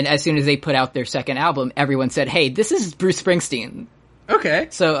 And as soon as they put out their second album, everyone said, hey, this is Bruce Springsteen. Okay.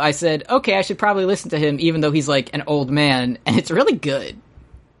 So I said, okay, I should probably listen to him, even though he's like an old man, and it's really good.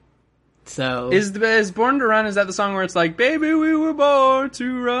 So Is Born to Run, is that the song where it's like, baby, we were born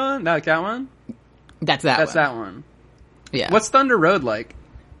to run? Like that one? that's that. That's one. that one. Yeah. What's Thunder Road like?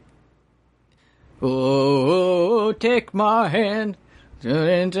 Oh, take my hand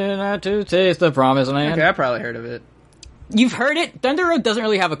to taste the promised land. Okay, I probably heard of it. You've heard it. Thunder Road doesn't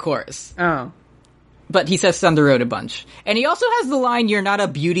really have a chorus, Oh. but he says Thunder Road a bunch, and he also has the line, "You're not a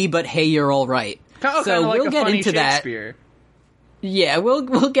beauty, but hey, you're all right." Oh, So kinda like we'll a get funny into that. Shakespeare. Yeah,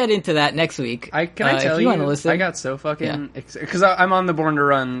 we'll get into that next week. Can I tell if you want to listen? I got so fucking because I'm on the Born to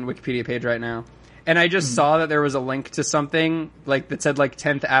Run Wikipedia page right now, and I just saw that there was a link to something like that said like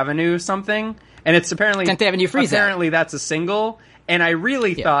 10th Avenue something, and it's apparently 10th Avenue Freeze Out. Apparently that's a single, and I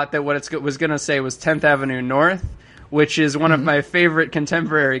really thought that what it was going to say was 10th Avenue North, which is one of my favorite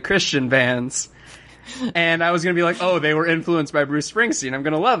contemporary Christian bands, and I was going to be like, oh, they were influenced by Bruce Springsteen. I'm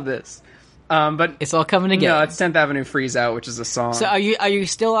going to love this. But It's all coming together. no, it's 10th Avenue Freeze Out, which is a song. So are you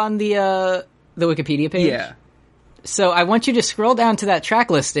still on the Wikipedia page? Yeah. So I want you to scroll down to that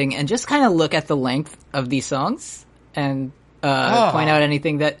track listing and just kind of look at the length of these songs and point out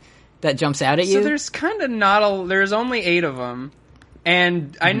anything that jumps out at you. So there's kind of there's only 8 of them.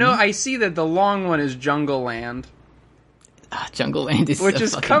 And I see that the long one is Jungle Land, Jungle Land is which so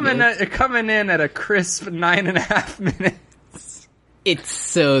is fucking coming good. coming in at a crisp 9.5 minutes. It's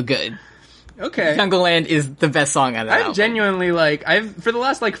so good. Okay. Jungle Land is the best song on that I've album. genuinely for the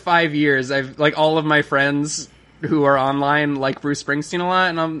last 5 years, I've all of my friends who are online like Bruce Springsteen a lot,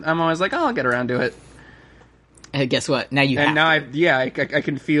 and I'm always like, oh, I'll get around to it. And guess what? Now you have And now to. I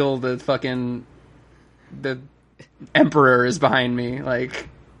can feel the Emperor is behind me. Like,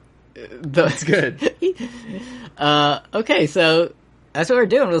 that's good. Okay, so that's what we're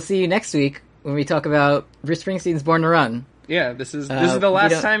doing. We'll see you next week when we talk about Bruce Springsteen's Born to Run. Yeah, this is the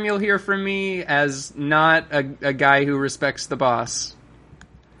last time you'll hear from me as not a guy who respects the boss.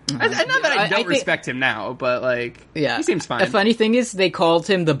 Not that I don't think- respect him now, but like, Yeah, he seems fine. The funny thing is, they called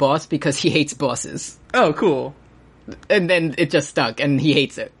him the boss because he hates bosses, Oh, cool. and then it just stuck, and he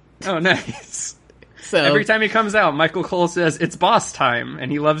hates it. Oh, nice. So Every time he comes out, Michael Cole says it's boss time, and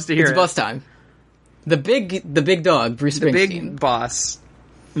he loves to hear it's it. boss time. The big dog, Bruce The Springsteen. big boss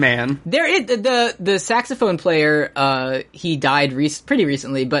man. There is the saxophone player. He died pretty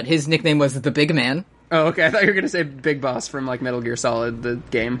recently, but his nickname was the Big Man. Oh, okay. I thought you were going to say Big Boss from like Metal Gear Solid, the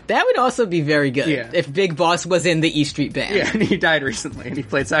game. That would also be very good Yeah. if Big Boss was in the E Street Band. Yeah, and he died recently, and he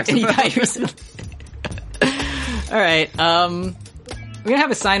played saxophone. He died recently. All right. We don't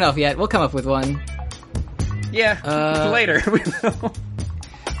have a sign off yet. We'll come up with one. Yeah, later we will.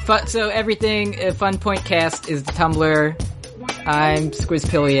 So everything, Fun Point Cast is the Tumblr. I'm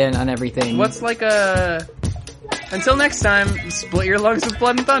Squizpillion on everything. What's like a... Until next time, split your lungs with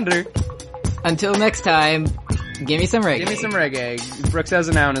blood and thunder. Until next time, give me some reggae. Give me some reggae. Brooks as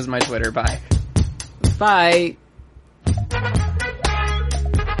a noun is my Twitter. Bye. Bye.